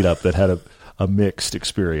Utah meetup that had a mixed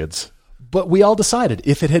experience. But we all decided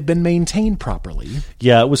if it had been maintained properly.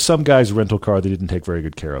 Yeah, it was some guy's rental car they didn't take very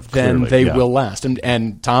good care of. Then they will last.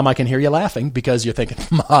 And Tom, I can hear you laughing because you're thinking,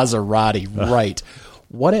 Maserati, right.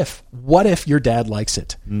 What if your dad likes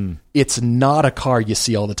it? It's not a car you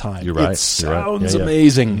see all the time. You're right. It sounds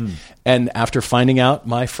amazing. And after finding out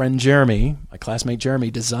my friend Jeremy, my classmate Jeremy,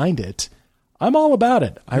 designed it, I'm all about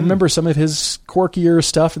it. I remember some of his quirkier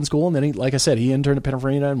stuff in school, and then, like I said, he interned at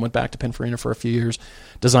Pininfarina and went back to Pininfarina for a few years,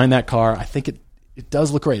 designed that car. I think it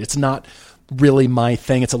does look great. It's not really my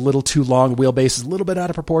thing. It's a little too long. The wheelbase is a little bit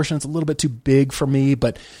out of proportion. It's a little bit too big for me,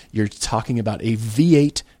 but you're talking about a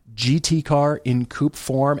V8 GT car in coupe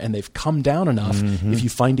form, and they've come down enough. If you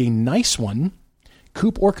find a nice one,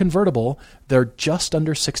 coupe or convertible, they're just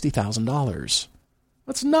under $60,000.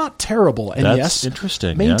 That's not terrible. And that's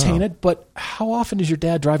interesting. Maintain it, but how often is your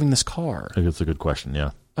dad driving this car? I think that's a good question, yeah.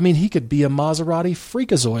 I mean, he could be a Maserati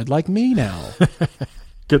freakazoid like me now.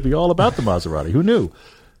 Could be all about the Maserati. Who knew?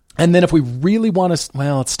 And then if we really want to,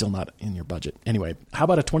 well, it's still not in your budget. Anyway, how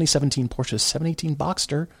about a 2017 Porsche 718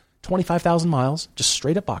 Boxster, 25,000 miles, just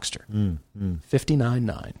straight up Boxster,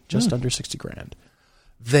 $59,900, just under $60,000.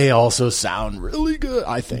 They also sound really good,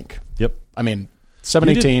 I think. Yep. I mean,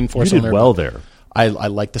 718 4-cylinder. You did well there. I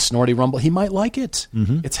like the snorty rumble. He might like it.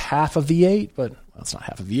 It's half a V8, but well, it's not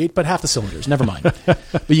half a V8, but half the cylinders. Never mind.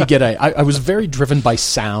 But you get I was very driven by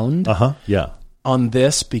sound. Yeah. On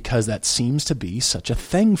this because that seems to be such a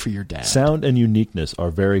thing for your dad. Sound and uniqueness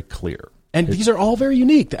are very clear. And these are all very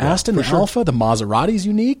unique. The Aston, the Alfa, the Maserati's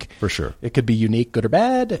unique. For sure. It could be unique, good or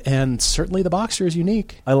bad, and certainly the Boxster is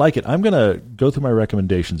unique. I like it. I'm going to go through my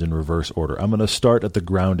recommendations in reverse order. I'm going to start at the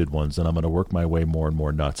grounded ones, and I'm going to work my way more and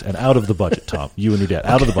more nuts. And out of the budget, Tom. You and your dad.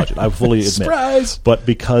 Out of the budget. I fully admit. Surprise! But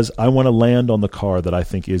because I want to land on the car that I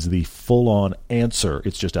think is the full-on answer,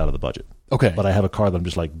 it's just out of the budget. Okay. But I have a car that I'm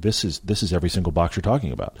just like, this is every single box you're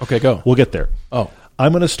talking about. Okay, go. We'll get there. Oh.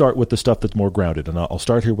 I'm going to start with the stuff that's more grounded, and I'll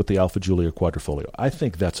start here with the Alfa Giulia Quadrifoglio. I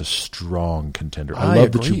think that's a strong contender. I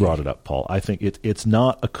love that you brought it up, Paul. I think it's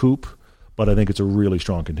not a coupe, but I think it's a really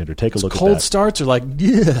strong contender. Take a look at that. Cold starts are like,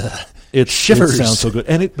 yeah. It shivers. It sounds so good.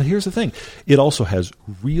 But here's the thing. It also has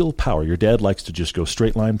real power. Your dad likes to just go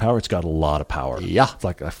straight line power. It's got a lot of power. Yeah. It's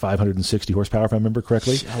like a 560 horsepower, if I remember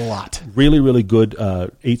correctly. A lot. Really, really good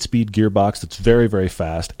 8-speed gearbox that's very, very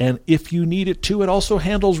fast. And if you need it to, it also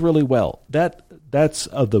handles really well. That's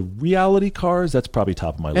of the reality cars, that's probably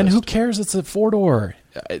top of my list. And who cares? It's a 4-door.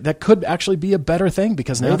 That could actually be a better thing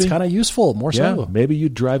because now it's kind of useful, more so. Maybe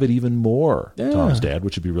you'd drive it even more, Tom's dad,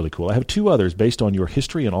 which would be really cool. I have two others based on your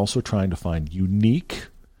history and also trying to find unique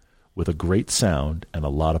with a great sound and a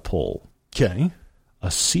lot of pull. Okay. A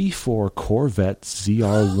C4 Corvette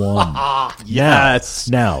ZR1. Yes.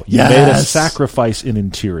 Now, you made a sacrifice in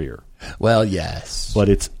interior. Well, yes. But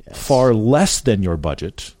it's far less than your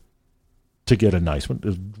budget to get a nice one,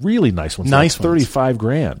 a really nice one. Nice like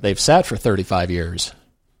 $35,000. They've sat for 35 years.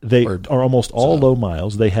 They are almost all low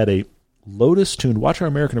miles. They had a Lotus-tuned, watch our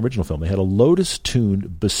American Original film, they had a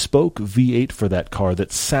Lotus-tuned bespoke V8 for that car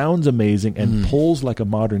that sounds amazing and pulls like a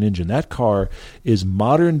modern engine. That car is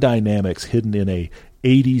modern dynamics hidden in a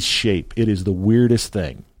 80s shape. It is the weirdest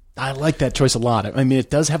thing. I like that choice a lot. I mean, it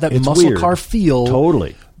does have that It's muscle weird. car feel.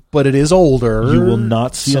 Totally. But it is older. You will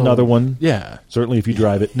not see another one. Yeah. Certainly if you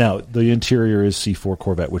drive it. Now, the interior is C4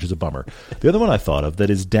 Corvette, which is a bummer. The other one I thought of that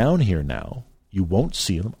is down here now, you won't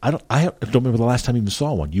see them. I don't remember the last time you even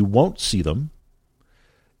saw one. You won't see them.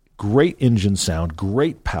 Great engine sound,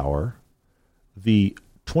 great power. The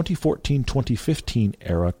 2014-2015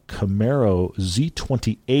 era Camaro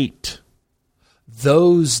Z28.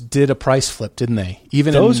 Those did a price flip, didn't they?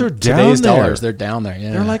 Even those in are down today's there. dollars, they're down there.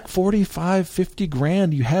 Yeah. They're like $45,000,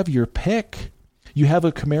 $50,000. You have your pick. You have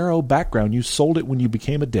a Camaro background. You sold it when you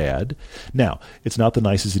became a dad. Now, it's not the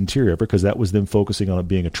nicest interior ever because that was them focusing on it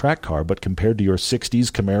being a track car, but compared to your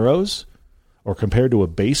 60s Camaros or compared to a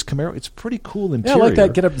base Camaro, it's pretty cool interior. Yeah, I like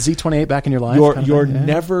that. Get a Z28 back in your life. You're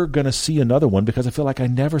never going to see another one because I feel like I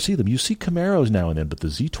never see them. You see Camaros now and then, but the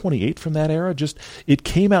Z28 from that era, it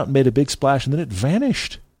came out and made a big splash, and then it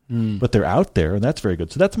vanished. But they're out there, and that's very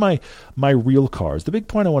good. So that's my real cars. The big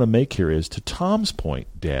point I want to make here is, to Tom's point,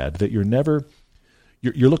 Dad, that you're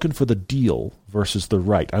looking for the deal versus the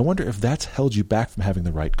right. I wonder if that's held you back from having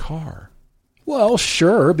the right car. Well,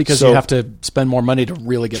 sure, because you have to spend more money to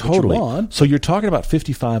really get what you want. So you're talking about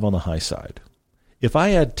 55 on the high side. If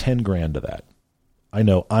I add 10 grand to that, I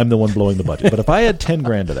know I'm the one blowing the budget, but if I add 10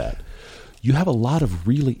 grand to that, you have a lot of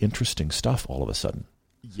really interesting stuff all of a sudden.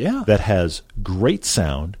 Yeah. That has great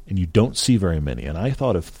sound, and you don't see very many. And I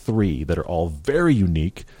thought of 3 that are all very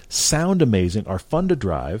unique, sound amazing, are fun to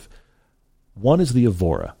drive. One is the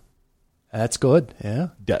Evora. That's good, yeah.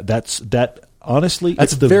 Honestly,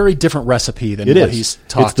 that's a very different recipe than what he's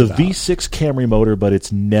talked about. It's the V6 Camry motor, but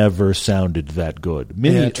it's never sounded that good.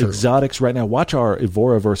 Many exotics right now, watch our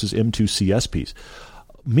Evora versus M2 CS piece.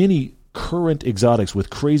 Many current exotics with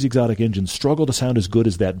crazy exotic engines struggle to sound as good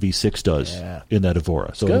as that V6 does in that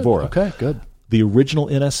Evora. So good. Evora. Okay, good. The original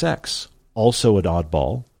NSX, also an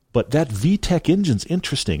oddball, but that VTEC engine's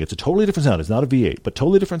interesting. It's a totally different sound. It's not a V8, but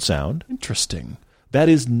totally different sound. Interesting. That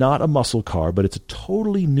is not a muscle car, but it's a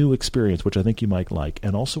totally new experience, which I think you might like,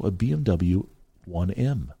 and also a BMW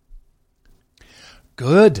 1M.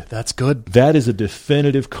 Good. That's good. That is a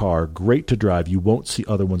definitive car, great to drive. You won't see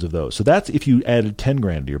other ones of those. So that's if you added 10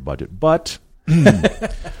 grand to your budget. But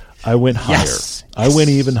I went higher. Yes. I went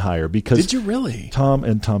even higher because did you really? Tom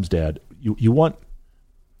and Tom's dad, you want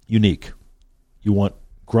unique. You want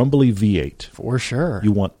grumbly V8. For sure.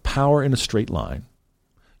 You want power in a straight line.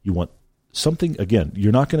 You want something, again,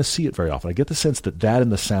 you're not going to see it very often. I get the sense that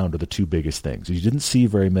and the sound are the 2 biggest things. You didn't see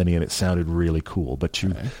very many, and it sounded really cool, but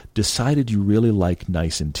you decided you really like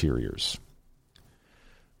nice interiors.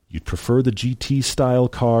 You'd prefer the GT-style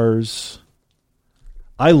cars.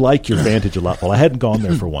 I like your Vantage a lot. Well, I hadn't gone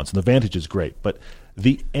there for once, and the Vantage is great, but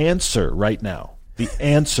the answer right now, the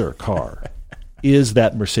answer car is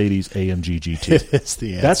that Mercedes AMG GT. It is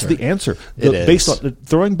the answer. That's the answer. It is. Based on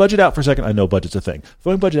throwing budget out for a second, I know budget's a thing.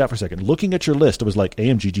 Throwing budget out for a second, looking at your list, it was like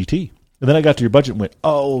AMG GT. And then I got to your budget and went,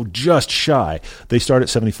 oh, just shy. They start at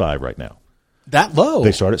 75 right now. That low?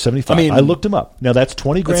 They start at 75. I looked them up. Now, that's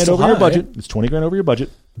 20 grand over your budget. It's 20 grand over your budget.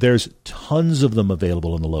 There's tons of them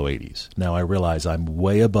available in the low 80s. Now, I realize I'm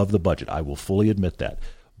way above the budget. I will fully admit that.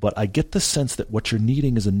 But I get the sense that what you're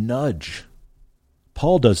needing is a nudge.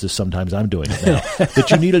 Paul does this sometimes. I'm doing it now.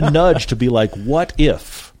 That you need a nudge to be like, what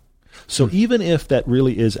if? So even if that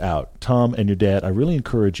really is out, Tom and your dad, I really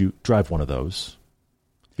encourage you, drive one of those.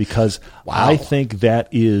 Because I think that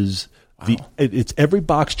is it's every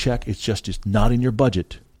box check. It's just not in your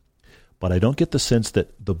budget. But I don't get the sense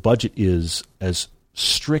that the budget is as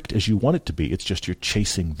strict as you want it to be. It's just you're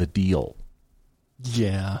chasing the deal.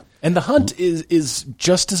 Yeah. And the hunt is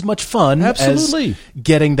just as much fun Absolutely. as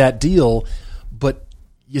getting that deal. But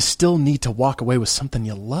you still need to walk away with something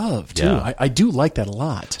you love, too. Yeah. I do like that a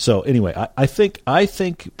lot. So anyway, I think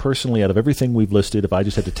personally, out of everything we've listed, if I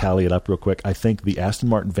just had to tally it up real quick, I think the Aston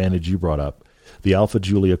Martin Vantage you brought up, the Alfa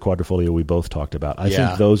Giulia Quadrifoglio we both talked about, I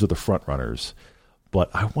think those are the front runners. But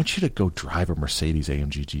I want you to go drive a Mercedes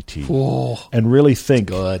AMG GT and really think,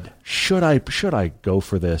 should I go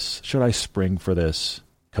for this? Should I spring for this?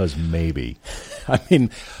 Because maybe. I mean,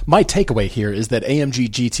 my takeaway here is that AMG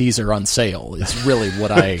GTs are on sale. It's really what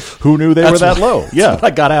I... Who knew they were that low? Yeah. What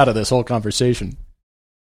I got out of this whole conversation.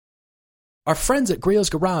 Our friends at Griot's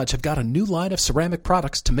Garage have got a new line of ceramic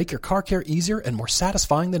products to make your car care easier and more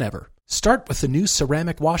satisfying than ever. Start with the new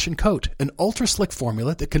Ceramic Wash and Coat, an ultra-slick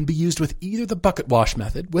formula that can be used with either the bucket wash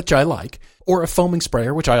method, which I like, or a foaming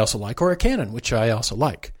sprayer, which I also like, or a cannon, which I also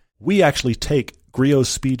like. We actually take Griot's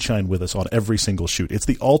Speed Shine with us on every single shoot. It's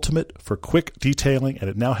the ultimate for quick detailing, and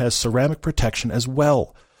it now has ceramic protection as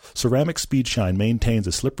well. Ceramic Speed Shine maintains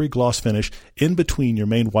a slippery gloss finish in between your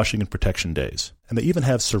main washing and protection days. And they even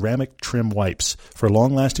have ceramic trim wipes for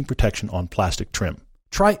long-lasting protection on plastic trim.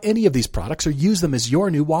 Try any of these products or use them as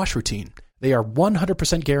your new wash routine. They are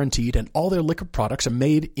 100% guaranteed, and all their liquid products are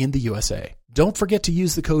made in the USA. Don't forget to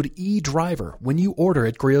use the code EDRIVER when you order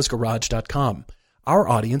at griotsgarage.com. Our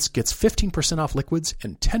audience gets 15% off liquids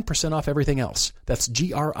and 10% off everything else. That's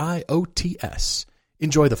GRIOTS.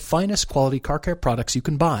 Enjoy the finest quality car care products you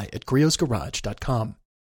can buy at griotsgarage.com.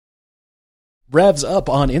 Revs Up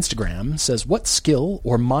on Instagram says, what skill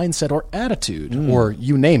or mindset or attitude, or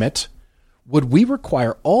you name it, would we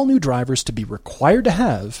require all new drivers to be required to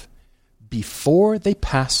have before they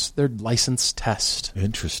pass their license test?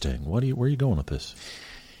 Interesting. Where are you going with this?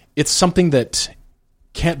 It's something that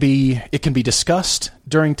can be discussed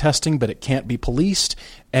during testing, but it can't be policed,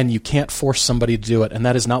 and you can't force somebody to do it, and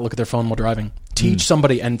that is not look at their phone while driving. Teach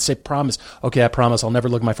somebody and say, promise, okay, I promise I'll never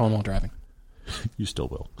look at my phone while driving. You still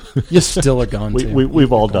will. You still are going to.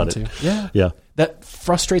 We've all done it. Yeah. That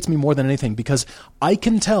frustrates me more than anything because I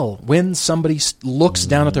can tell when somebody looks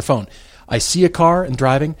down at their phone. I see a car and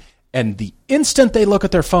driving, and the instant they look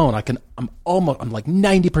at their phone, I'm like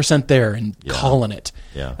 90% there and calling it.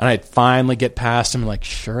 Yeah. And I finally get past them, like,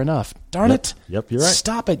 sure enough, darn it. Yep, you're right.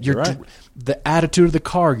 Stop it. You're right. The attitude of the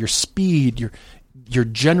car, your speed, your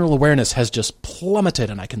general awareness has just plummeted,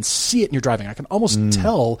 and I can see it in your driving. I can almost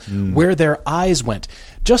tell where their eyes went.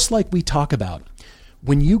 Just like we talk about,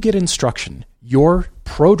 when you get instruction, your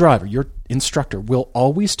pro driver, your instructor will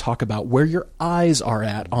always talk about where your eyes are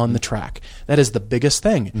at on the track. That is the biggest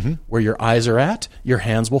thing. Where your eyes are at, your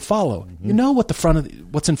hands will follow. You know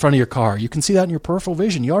what's in front of your car. You can see that in your peripheral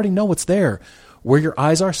vision. You already know what's there. Where your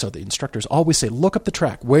eyes are, so the instructors always say, look up the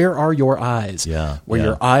track. Where are your eyes? Where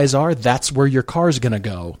your eyes are, that's where your car's going to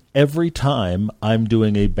go. Every time I'm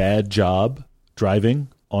doing a bad job driving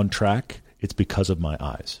on track, it's because of my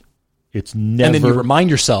eyes. It's never and then you remind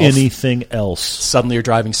yourself anything else. Suddenly you're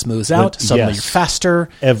driving smooth out. Suddenly you're faster.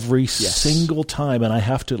 Every single time. And I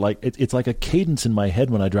have to, like, it's like a cadence in my head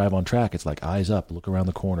when I drive on track. It's like eyes up, look around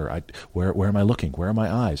the corner. Where am I looking? Where are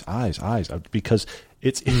my eyes? Eyes. Because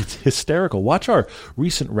it's hysterical. Watch our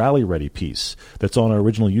recent Rally Ready piece that's on our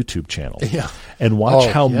original YouTube channel. Yeah. And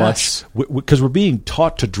watch how much, because we're being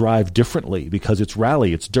taught to drive differently because it's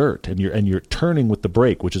rally, it's dirt, and you're turning with the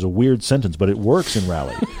brake, which is a weird sentence, but it works in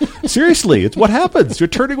rally. Seriously, it's what happens. You're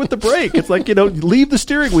turning with the brake. It's like, leave the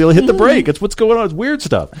steering wheel, hit the brake. It's what's going on. It's weird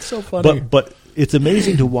stuff. It's so funny. But it's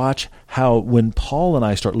amazing to watch how when Paul and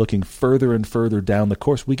I start looking further and further down the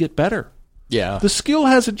course, we get better. Yeah. The skill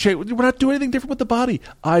hasn't changed. We're not doing anything different with the body.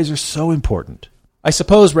 Eyes are so important. I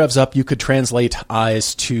suppose, Revs Up, you could translate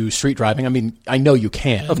eyes to street driving. I mean, I know you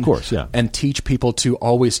can. Of course, yeah. And teach people to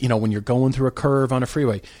always, when you're going through a curve on a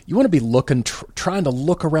freeway, you want to be looking, trying to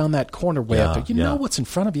look around that corner way up there. You know what's in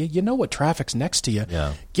front of you. You know what traffic's next to you.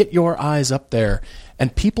 Yeah. Get your eyes up there.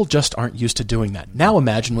 And people just aren't used to doing that. Now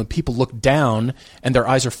imagine when people look down and their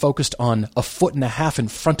eyes are focused on 1.5 feet in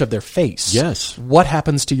front of their face. Yes. What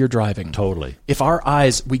happens to your driving? Totally. If our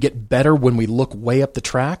eyes, we get better when we look way up the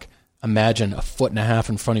track, imagine 1.5 feet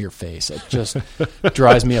in front of your face. It just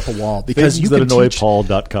drives me up a wall. Because you can teach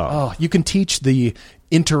Paul.com. Oh, you can teach the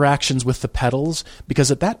interactions with the pedals, because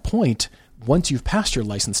at that point, once you've passed your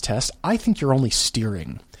license test, I think you're only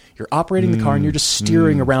steering. You're operating the car and you're just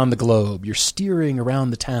steering around the globe. You're steering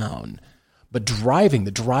around the town. But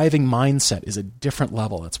the driving mindset is a different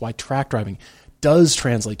level. That's why track driving does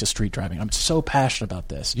translate to street driving. I'm so passionate about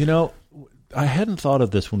this. I hadn't thought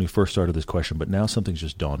of this when we first started this question, but now something's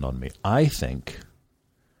just dawned on me. I think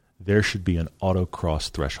there should be an autocross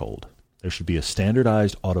threshold. There should be a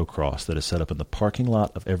standardized autocross that is set up in the parking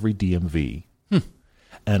lot of every DMV.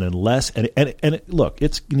 And unless, look,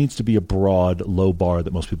 it needs to be a broad, low bar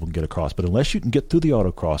that most people can get across. But unless you can get through the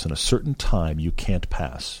autocross in a certain time, you can't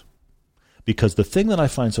pass. Because the thing that I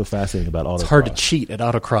find so fascinating about autocross... It's hard to cheat at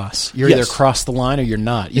autocross. You're either across the line or you're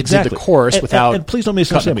not. You exactly. did the course without... And please don't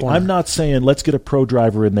misunderstand me. I'm not saying let's get a pro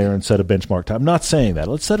driver in there and set a benchmark time. I'm not saying that.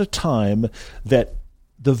 Let's set a time that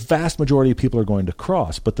the vast majority of people are going to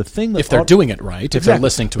cross. But the thing that... If they're doing it right, if they're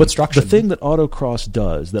listening to instruction. The thing that autocross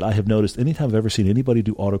does that I have noticed anytime I've ever seen anybody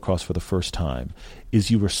do autocross for the first time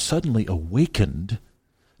is you are suddenly awakened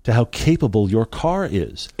to how capable your car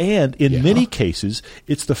is. And in many cases,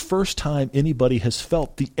 it's the first time anybody has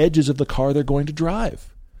felt the edges of the car they're going to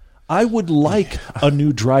drive. I would like a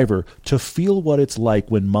new driver to feel what it's like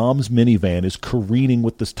when mom's minivan is careening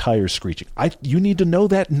with the tires screeching. You need to know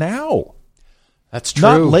that now. That's true.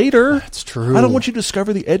 Not later. That's true. I don't want you to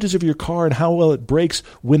discover the edges of your car and how well it brakes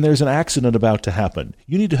when there's an accident about to happen.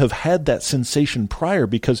 You need to have had that sensation prior,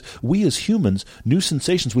 because we as humans, new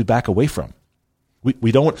sensations we back away from.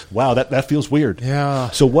 We don't, wow, that feels weird.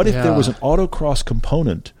 Yeah. So what if there was an autocross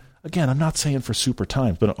component? Again, I'm not saying for super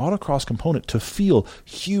times, but an autocross component to feel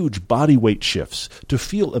huge body weight shifts, to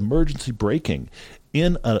feel emergency braking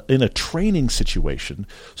in a training situation,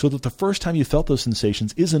 so that the first time you felt those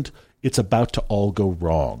sensations isn't it's about to all go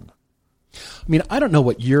wrong. I mean, I don't know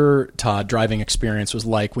what your, Todd, driving experience was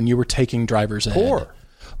like when you were taking driver's ed. Poor.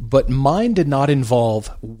 But mine did not involve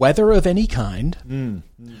weather of any kind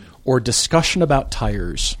or discussion about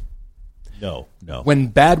tires. No. When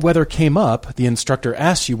bad weather came up, the instructor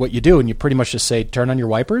asks you what you do, and you pretty much just say, turn on your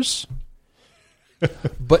wipers.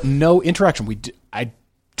 but no interaction. I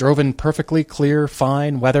drove in perfectly clear,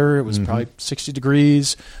 fine weather. It was probably 60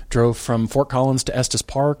 degrees. Drove from Fort Collins to Estes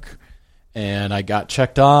Park, and I got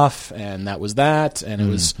checked off, and that was that. And it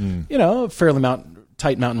was, a fairly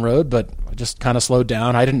tight mountain road, but I just kind of slowed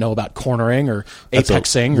down. I didn't know about cornering or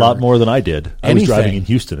apexing. A lot more than I did. I was driving in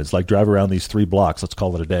Houston. It's like drive around these 3 blocks. Let's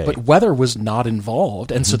call it a day. But weather was not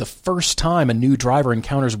involved. And so the first time a new driver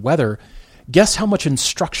encounters weather, guess how much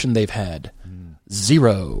instruction they've had?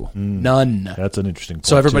 0. None. That's an interesting point.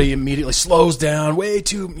 So everybody immediately slows down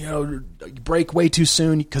brake way too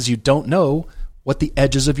soon because you don't know what the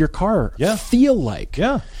edges of your car feel like.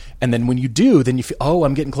 Yeah. And then when you do, then you feel,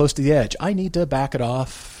 I'm getting close to the edge. I need to back it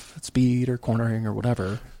off at speed or cornering or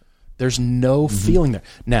whatever. There's no feeling there.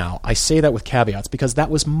 Now, I say that with caveats because that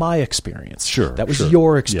was my experience. Sure. That was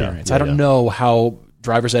your experience. I don't know how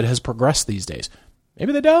driver's ed has progressed these days.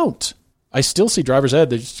 Maybe they don't. I still see driver's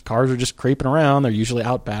ed. Cars are just creeping around. They're usually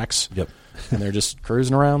Outbacks. Yep. And they're just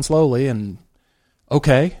cruising around slowly. And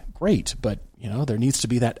okay, great. But, there needs to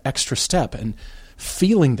be that extra step. And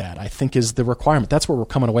feeling that, I think, is the requirement. That's what we're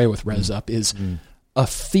coming away with, Res Up, is a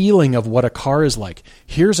feeling of what a car is like.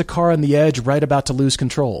 Here's a car on the edge right about to lose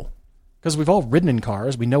control. Because we've all ridden in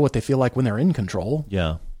cars. We know what they feel like when they're in control.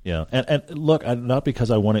 Yeah. Yeah, and look, not because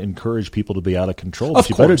I want to encourage people to be out of control. Of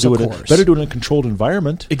but course, you better do it in a controlled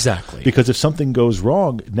environment. Exactly. Because if something goes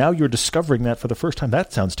wrong, now you're discovering that for the first time.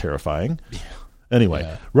 That sounds terrifying. Yeah.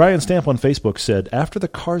 Anyway, Ryan Stamp on Facebook said, after the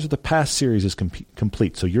Cars of the Past series is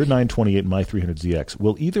complete, so your 928 and my 300ZX,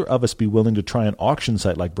 will either of us be willing to try an auction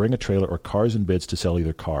site like Bring a Trailer or Cars and Bids to sell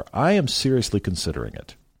either car? I am seriously considering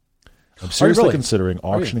it. I'm seriously considering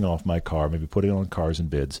auctioning off my car, maybe putting it on Cars and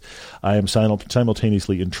Bids. I am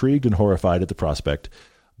simultaneously intrigued and horrified at the prospect.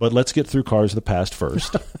 But let's get through Cars of the Past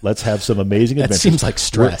first. Let's have some amazing adventures. That seems like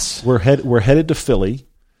stress. We're headed to Philly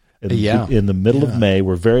in the middle of May.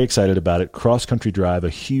 We're very excited about it. Cross-country drive,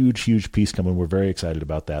 a huge, huge piece coming. We're very excited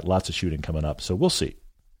about that. Lots of shooting coming up. So we'll see.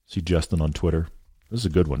 See Justin on Twitter. This is a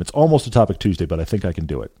good one. It's almost a Topic Tuesday, but I think I can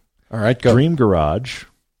do it. All right, go. Dream Garage,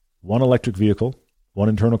 1 electric vehicle, 1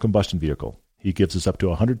 internal combustion vehicle. He gives us up to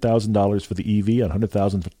 $100,000 for the EV and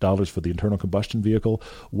 $100,000 for the internal combustion vehicle.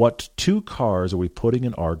 What 2 cars are we putting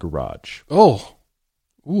in our garage? Oh.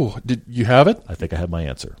 Ooh, did you have it? I think I have my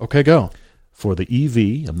answer. Okay, go. For the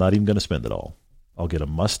EV, I'm not even going to spend it all. I'll get a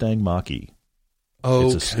Mustang Mach-E.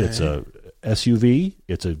 Okay. It's a SUV.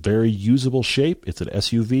 It's a very usable shape. It's an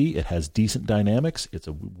SUV. It has decent dynamics. It's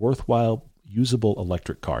a worthwhile, usable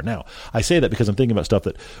electric car. Now, I say that because I'm thinking about stuff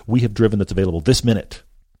that we have driven that's available this minute.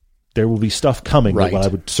 There will be stuff coming that I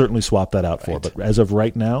would certainly swap that out for. But as of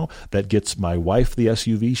right now, that gets my wife the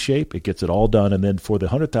SUV shape. It gets it all done. And then for the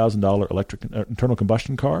 $100,000 electric internal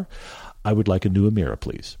combustion car, I would like a new Emira,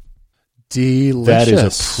 please. Delicious. That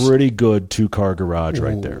is a pretty good 2-car garage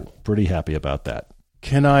right there. Pretty happy about that.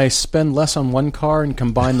 Can I spend less on 1 car and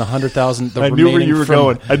combine the $100,000? I knew where you were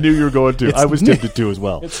going. I knew you were going to. I was tempted to as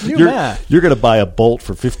well. It's new math. You're going to buy a Bolt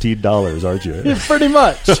for $15, aren't you? Yeah, pretty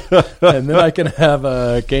much. And then I can have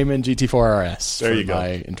a Cayman GT4 RS there you for go. my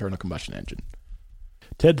internal combustion engine.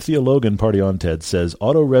 Ted Theologian, Party On Ted, says,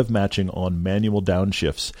 auto rev matching on manual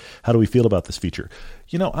downshifts. How do we feel about this feature?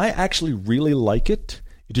 I actually really like it.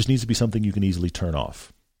 It just needs to be something you can easily turn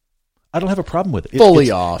off. I don't have a problem with it.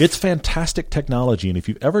 Fully off. It's fantastic technology, and if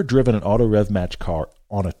you've ever driven an auto rev match car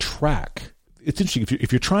on a track, it's interesting.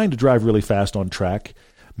 If you're trying to drive really fast on track,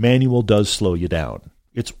 manual does slow you down.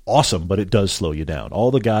 It's awesome, but it does slow you down.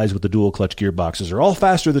 All the guys with the dual clutch gearboxes are all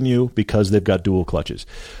faster than you because they've got dual clutches.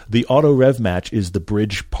 The auto rev match is the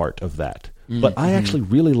bridge part of that. But I actually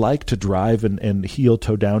really like to drive and heel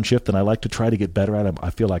toe downshift, and I like to try to get better at it. I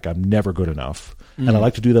feel like I'm never good enough, and I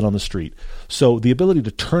like to do that on the street. So the ability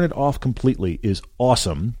to turn it off completely is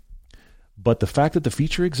awesome, but the fact that the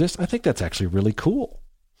feature exists, I think that's actually really cool.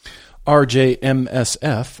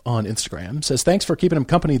 RJMSF on Instagram says, thanks for keeping him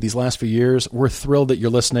company these last few years. We're thrilled that you're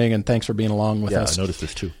listening, and thanks for being along with us. Yeah, I noticed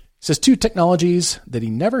this too. Says 2 technologies that he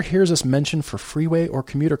never hears us mention for freeway or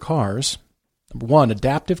commuter cars. Number 1,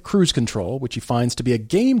 adaptive cruise control, which he finds to be a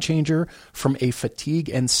game changer from a fatigue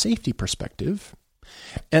and safety perspective.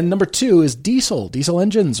 And number 2 is diesel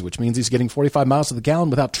engines, which means he's getting 45 miles to the gallon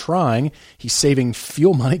without trying. He's saving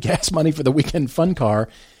fuel money, gas money for the weekend fun car.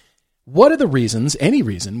 What are the reasons, any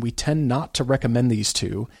reason, we tend not to recommend these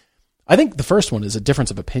 2? I think the first one is a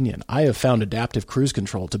difference of opinion. I have found adaptive cruise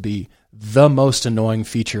control to be the most annoying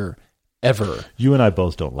feature ever. You and I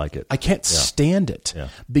both don't like it. I can't stand it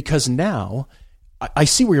because now I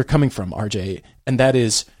see where you're coming from, RJ, and that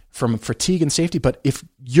is from fatigue and safety. But if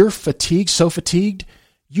you're so fatigued,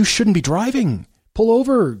 you shouldn't be driving. Pull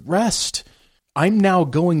over, rest. I'm now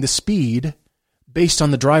going the speed based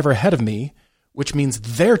on the driver ahead of me, which means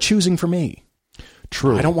they're choosing for me.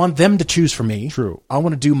 True. I don't want them to choose for me. True. I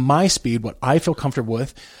want to do my speed, what I feel comfortable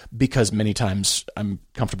with, because many times I'm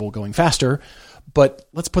comfortable going faster. But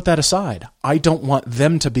let's put that aside. I don't want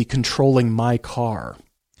them to be controlling my car.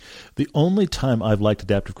 The only time I've liked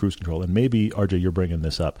adaptive cruise control, and maybe, RJ, you're bringing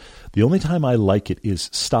this up, the only time I like it is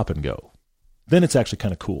stop and go. Then it's actually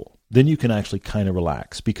kind of cool. Then you can actually kind of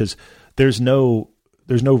relax because there's no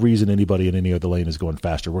reason anybody in any other lane is going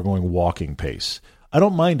faster. We're going walking pace. I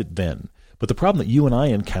don't mind it then. But the problem that you and I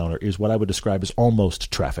encounter is what I would describe as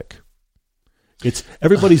almost traffic. It's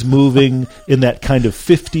everybody's moving in that kind of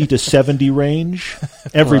 50 to 70 range.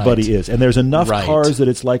 Everybody is. And there's enough cars that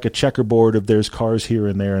it's like a checkerboard of there's cars here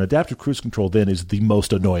and there. And adaptive cruise control then is the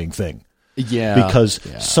most annoying thing. Yeah. Because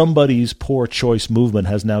somebody's poor choice movement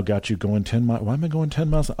has now got you going 10 miles. Why am I going 10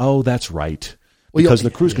 miles? Oh, that's right. Because the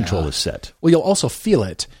cruise control is set. Well, you'll also feel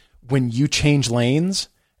it when you change lanes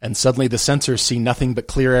and suddenly the sensors see nothing but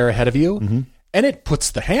clear air ahead of you. Mm-hmm. And it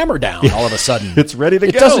puts the hammer down all of a sudden. It's ready to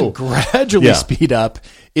go. It doesn't gradually speed up.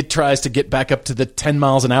 It tries to get back up to the 10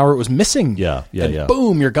 miles an hour it was missing. Yeah.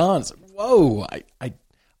 Boom, you're gone. It's like, whoa,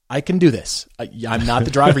 I can do this. I'm not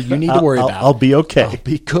the driver you need to worry about. I'll be okay. I'll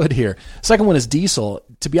be good here. Second one is diesel.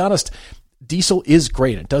 To be honest, diesel is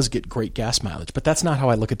great. It does get great gas mileage, but that's not how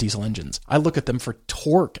I look at diesel engines. I look at them for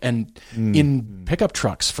torque and in pickup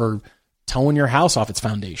trucks for towing your house off its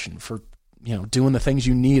foundation, for doing the things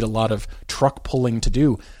you need a lot of truck pulling to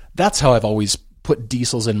do. That's how I've always put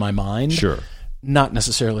diesels in my mind. Sure. Not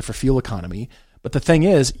necessarily for fuel economy. But the thing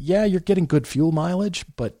is, you're getting good fuel mileage,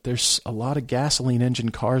 but there's a lot of gasoline engine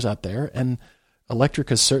cars out there, and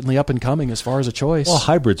electric is certainly up and coming as far as a choice. Well,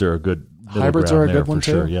 hybrids are a good one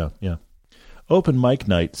too. Sure. Yeah. Open Mike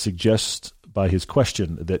Knight suggests by his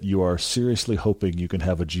question that you are seriously hoping you can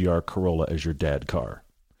have a GR Corolla as your dad car.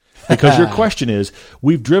 Because your question is,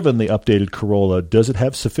 we've driven the updated Corolla. Does it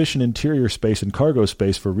have sufficient interior space and cargo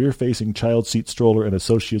space for rear-facing child seat stroller and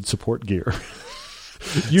associated support gear?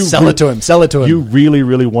 Sell it to him. You really,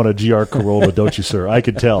 really want a GR Corolla, don't you, sir? I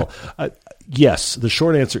can tell. Yes, the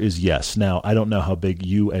short answer is yes. Now, I don't know how big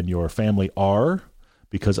you and your family are,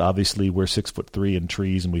 because obviously we're 6'3" in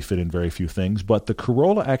trees and we fit in very few things. But the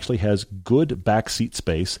Corolla actually has good back seat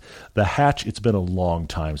space. The hatch, it's been a long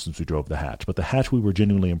time since we drove the hatch, but the hatch we were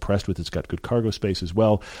genuinely impressed with. It's got good cargo space as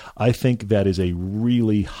well. I think that is a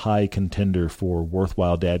really high contender for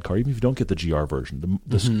worthwhile dad car, even if you don't get the GR version.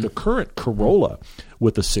 The current Corolla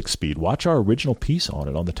with the 6-speed, watch our original piece on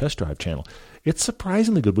it on the Test Drive channel. It's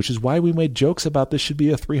surprisingly good, which is why we made jokes about this should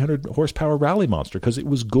be a 300-horsepower rally monster, because it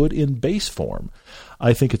was good in base form.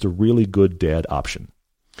 I think it's a really good dad option.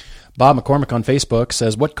 Bob McCormick on Facebook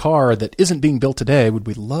says, what car that isn't being built today would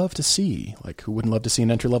we love to see? Like, who wouldn't love to see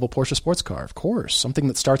an entry-level Porsche sports car? Of course, something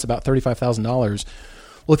that starts about $35,000.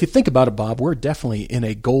 Well, if you think about it, Bob, we're definitely in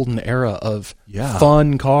a golden era of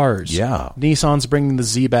fun cars. Yeah. Nissan's bringing the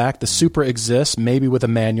Z back. The Supra exists, maybe with a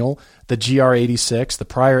manual. The GR86, the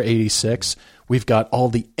prior 86. We've got all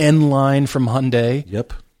the N-Line from Hyundai.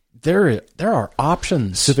 Yep. There are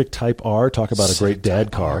options. Civic Type R, talk about a great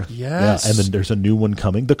dad car. Yes. Yeah, and then there's a new one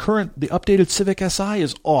coming. The updated Civic Si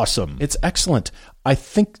is awesome. It's excellent. I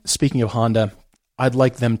think, speaking of Honda, I'd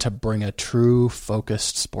like them to bring a true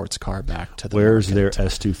focused sports car back to the Where's market. their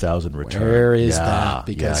S2000 return? Where is that?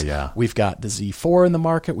 Because we've got the Z4 in the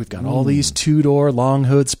market. We've got all these two-door, long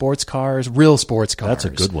hood sports cars, real sports cars. That's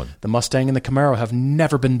a good one. The Mustang and the Camaro have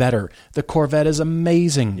never been better. The Corvette is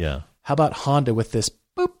amazing. Yeah. How about Honda with this?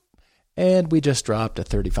 Boop. And we just dropped a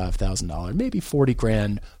 $35,000, maybe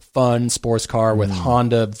 $40,000 fun sports car with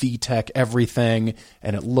Honda VTEC everything,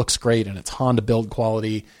 and it looks great, and it's Honda build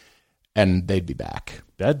quality. And they'd be back.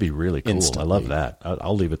 That'd be really cool. Instantly. I love that.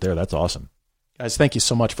 I'll leave it there. That's awesome. Guys, thank you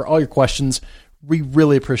so much for all your questions. We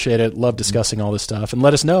really appreciate it. Love discussing all this stuff. And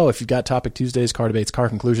let us know if you've got Topic Tuesdays, car debates, car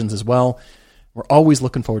conclusions as well. We're always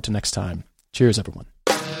looking forward to next time. Cheers, everyone.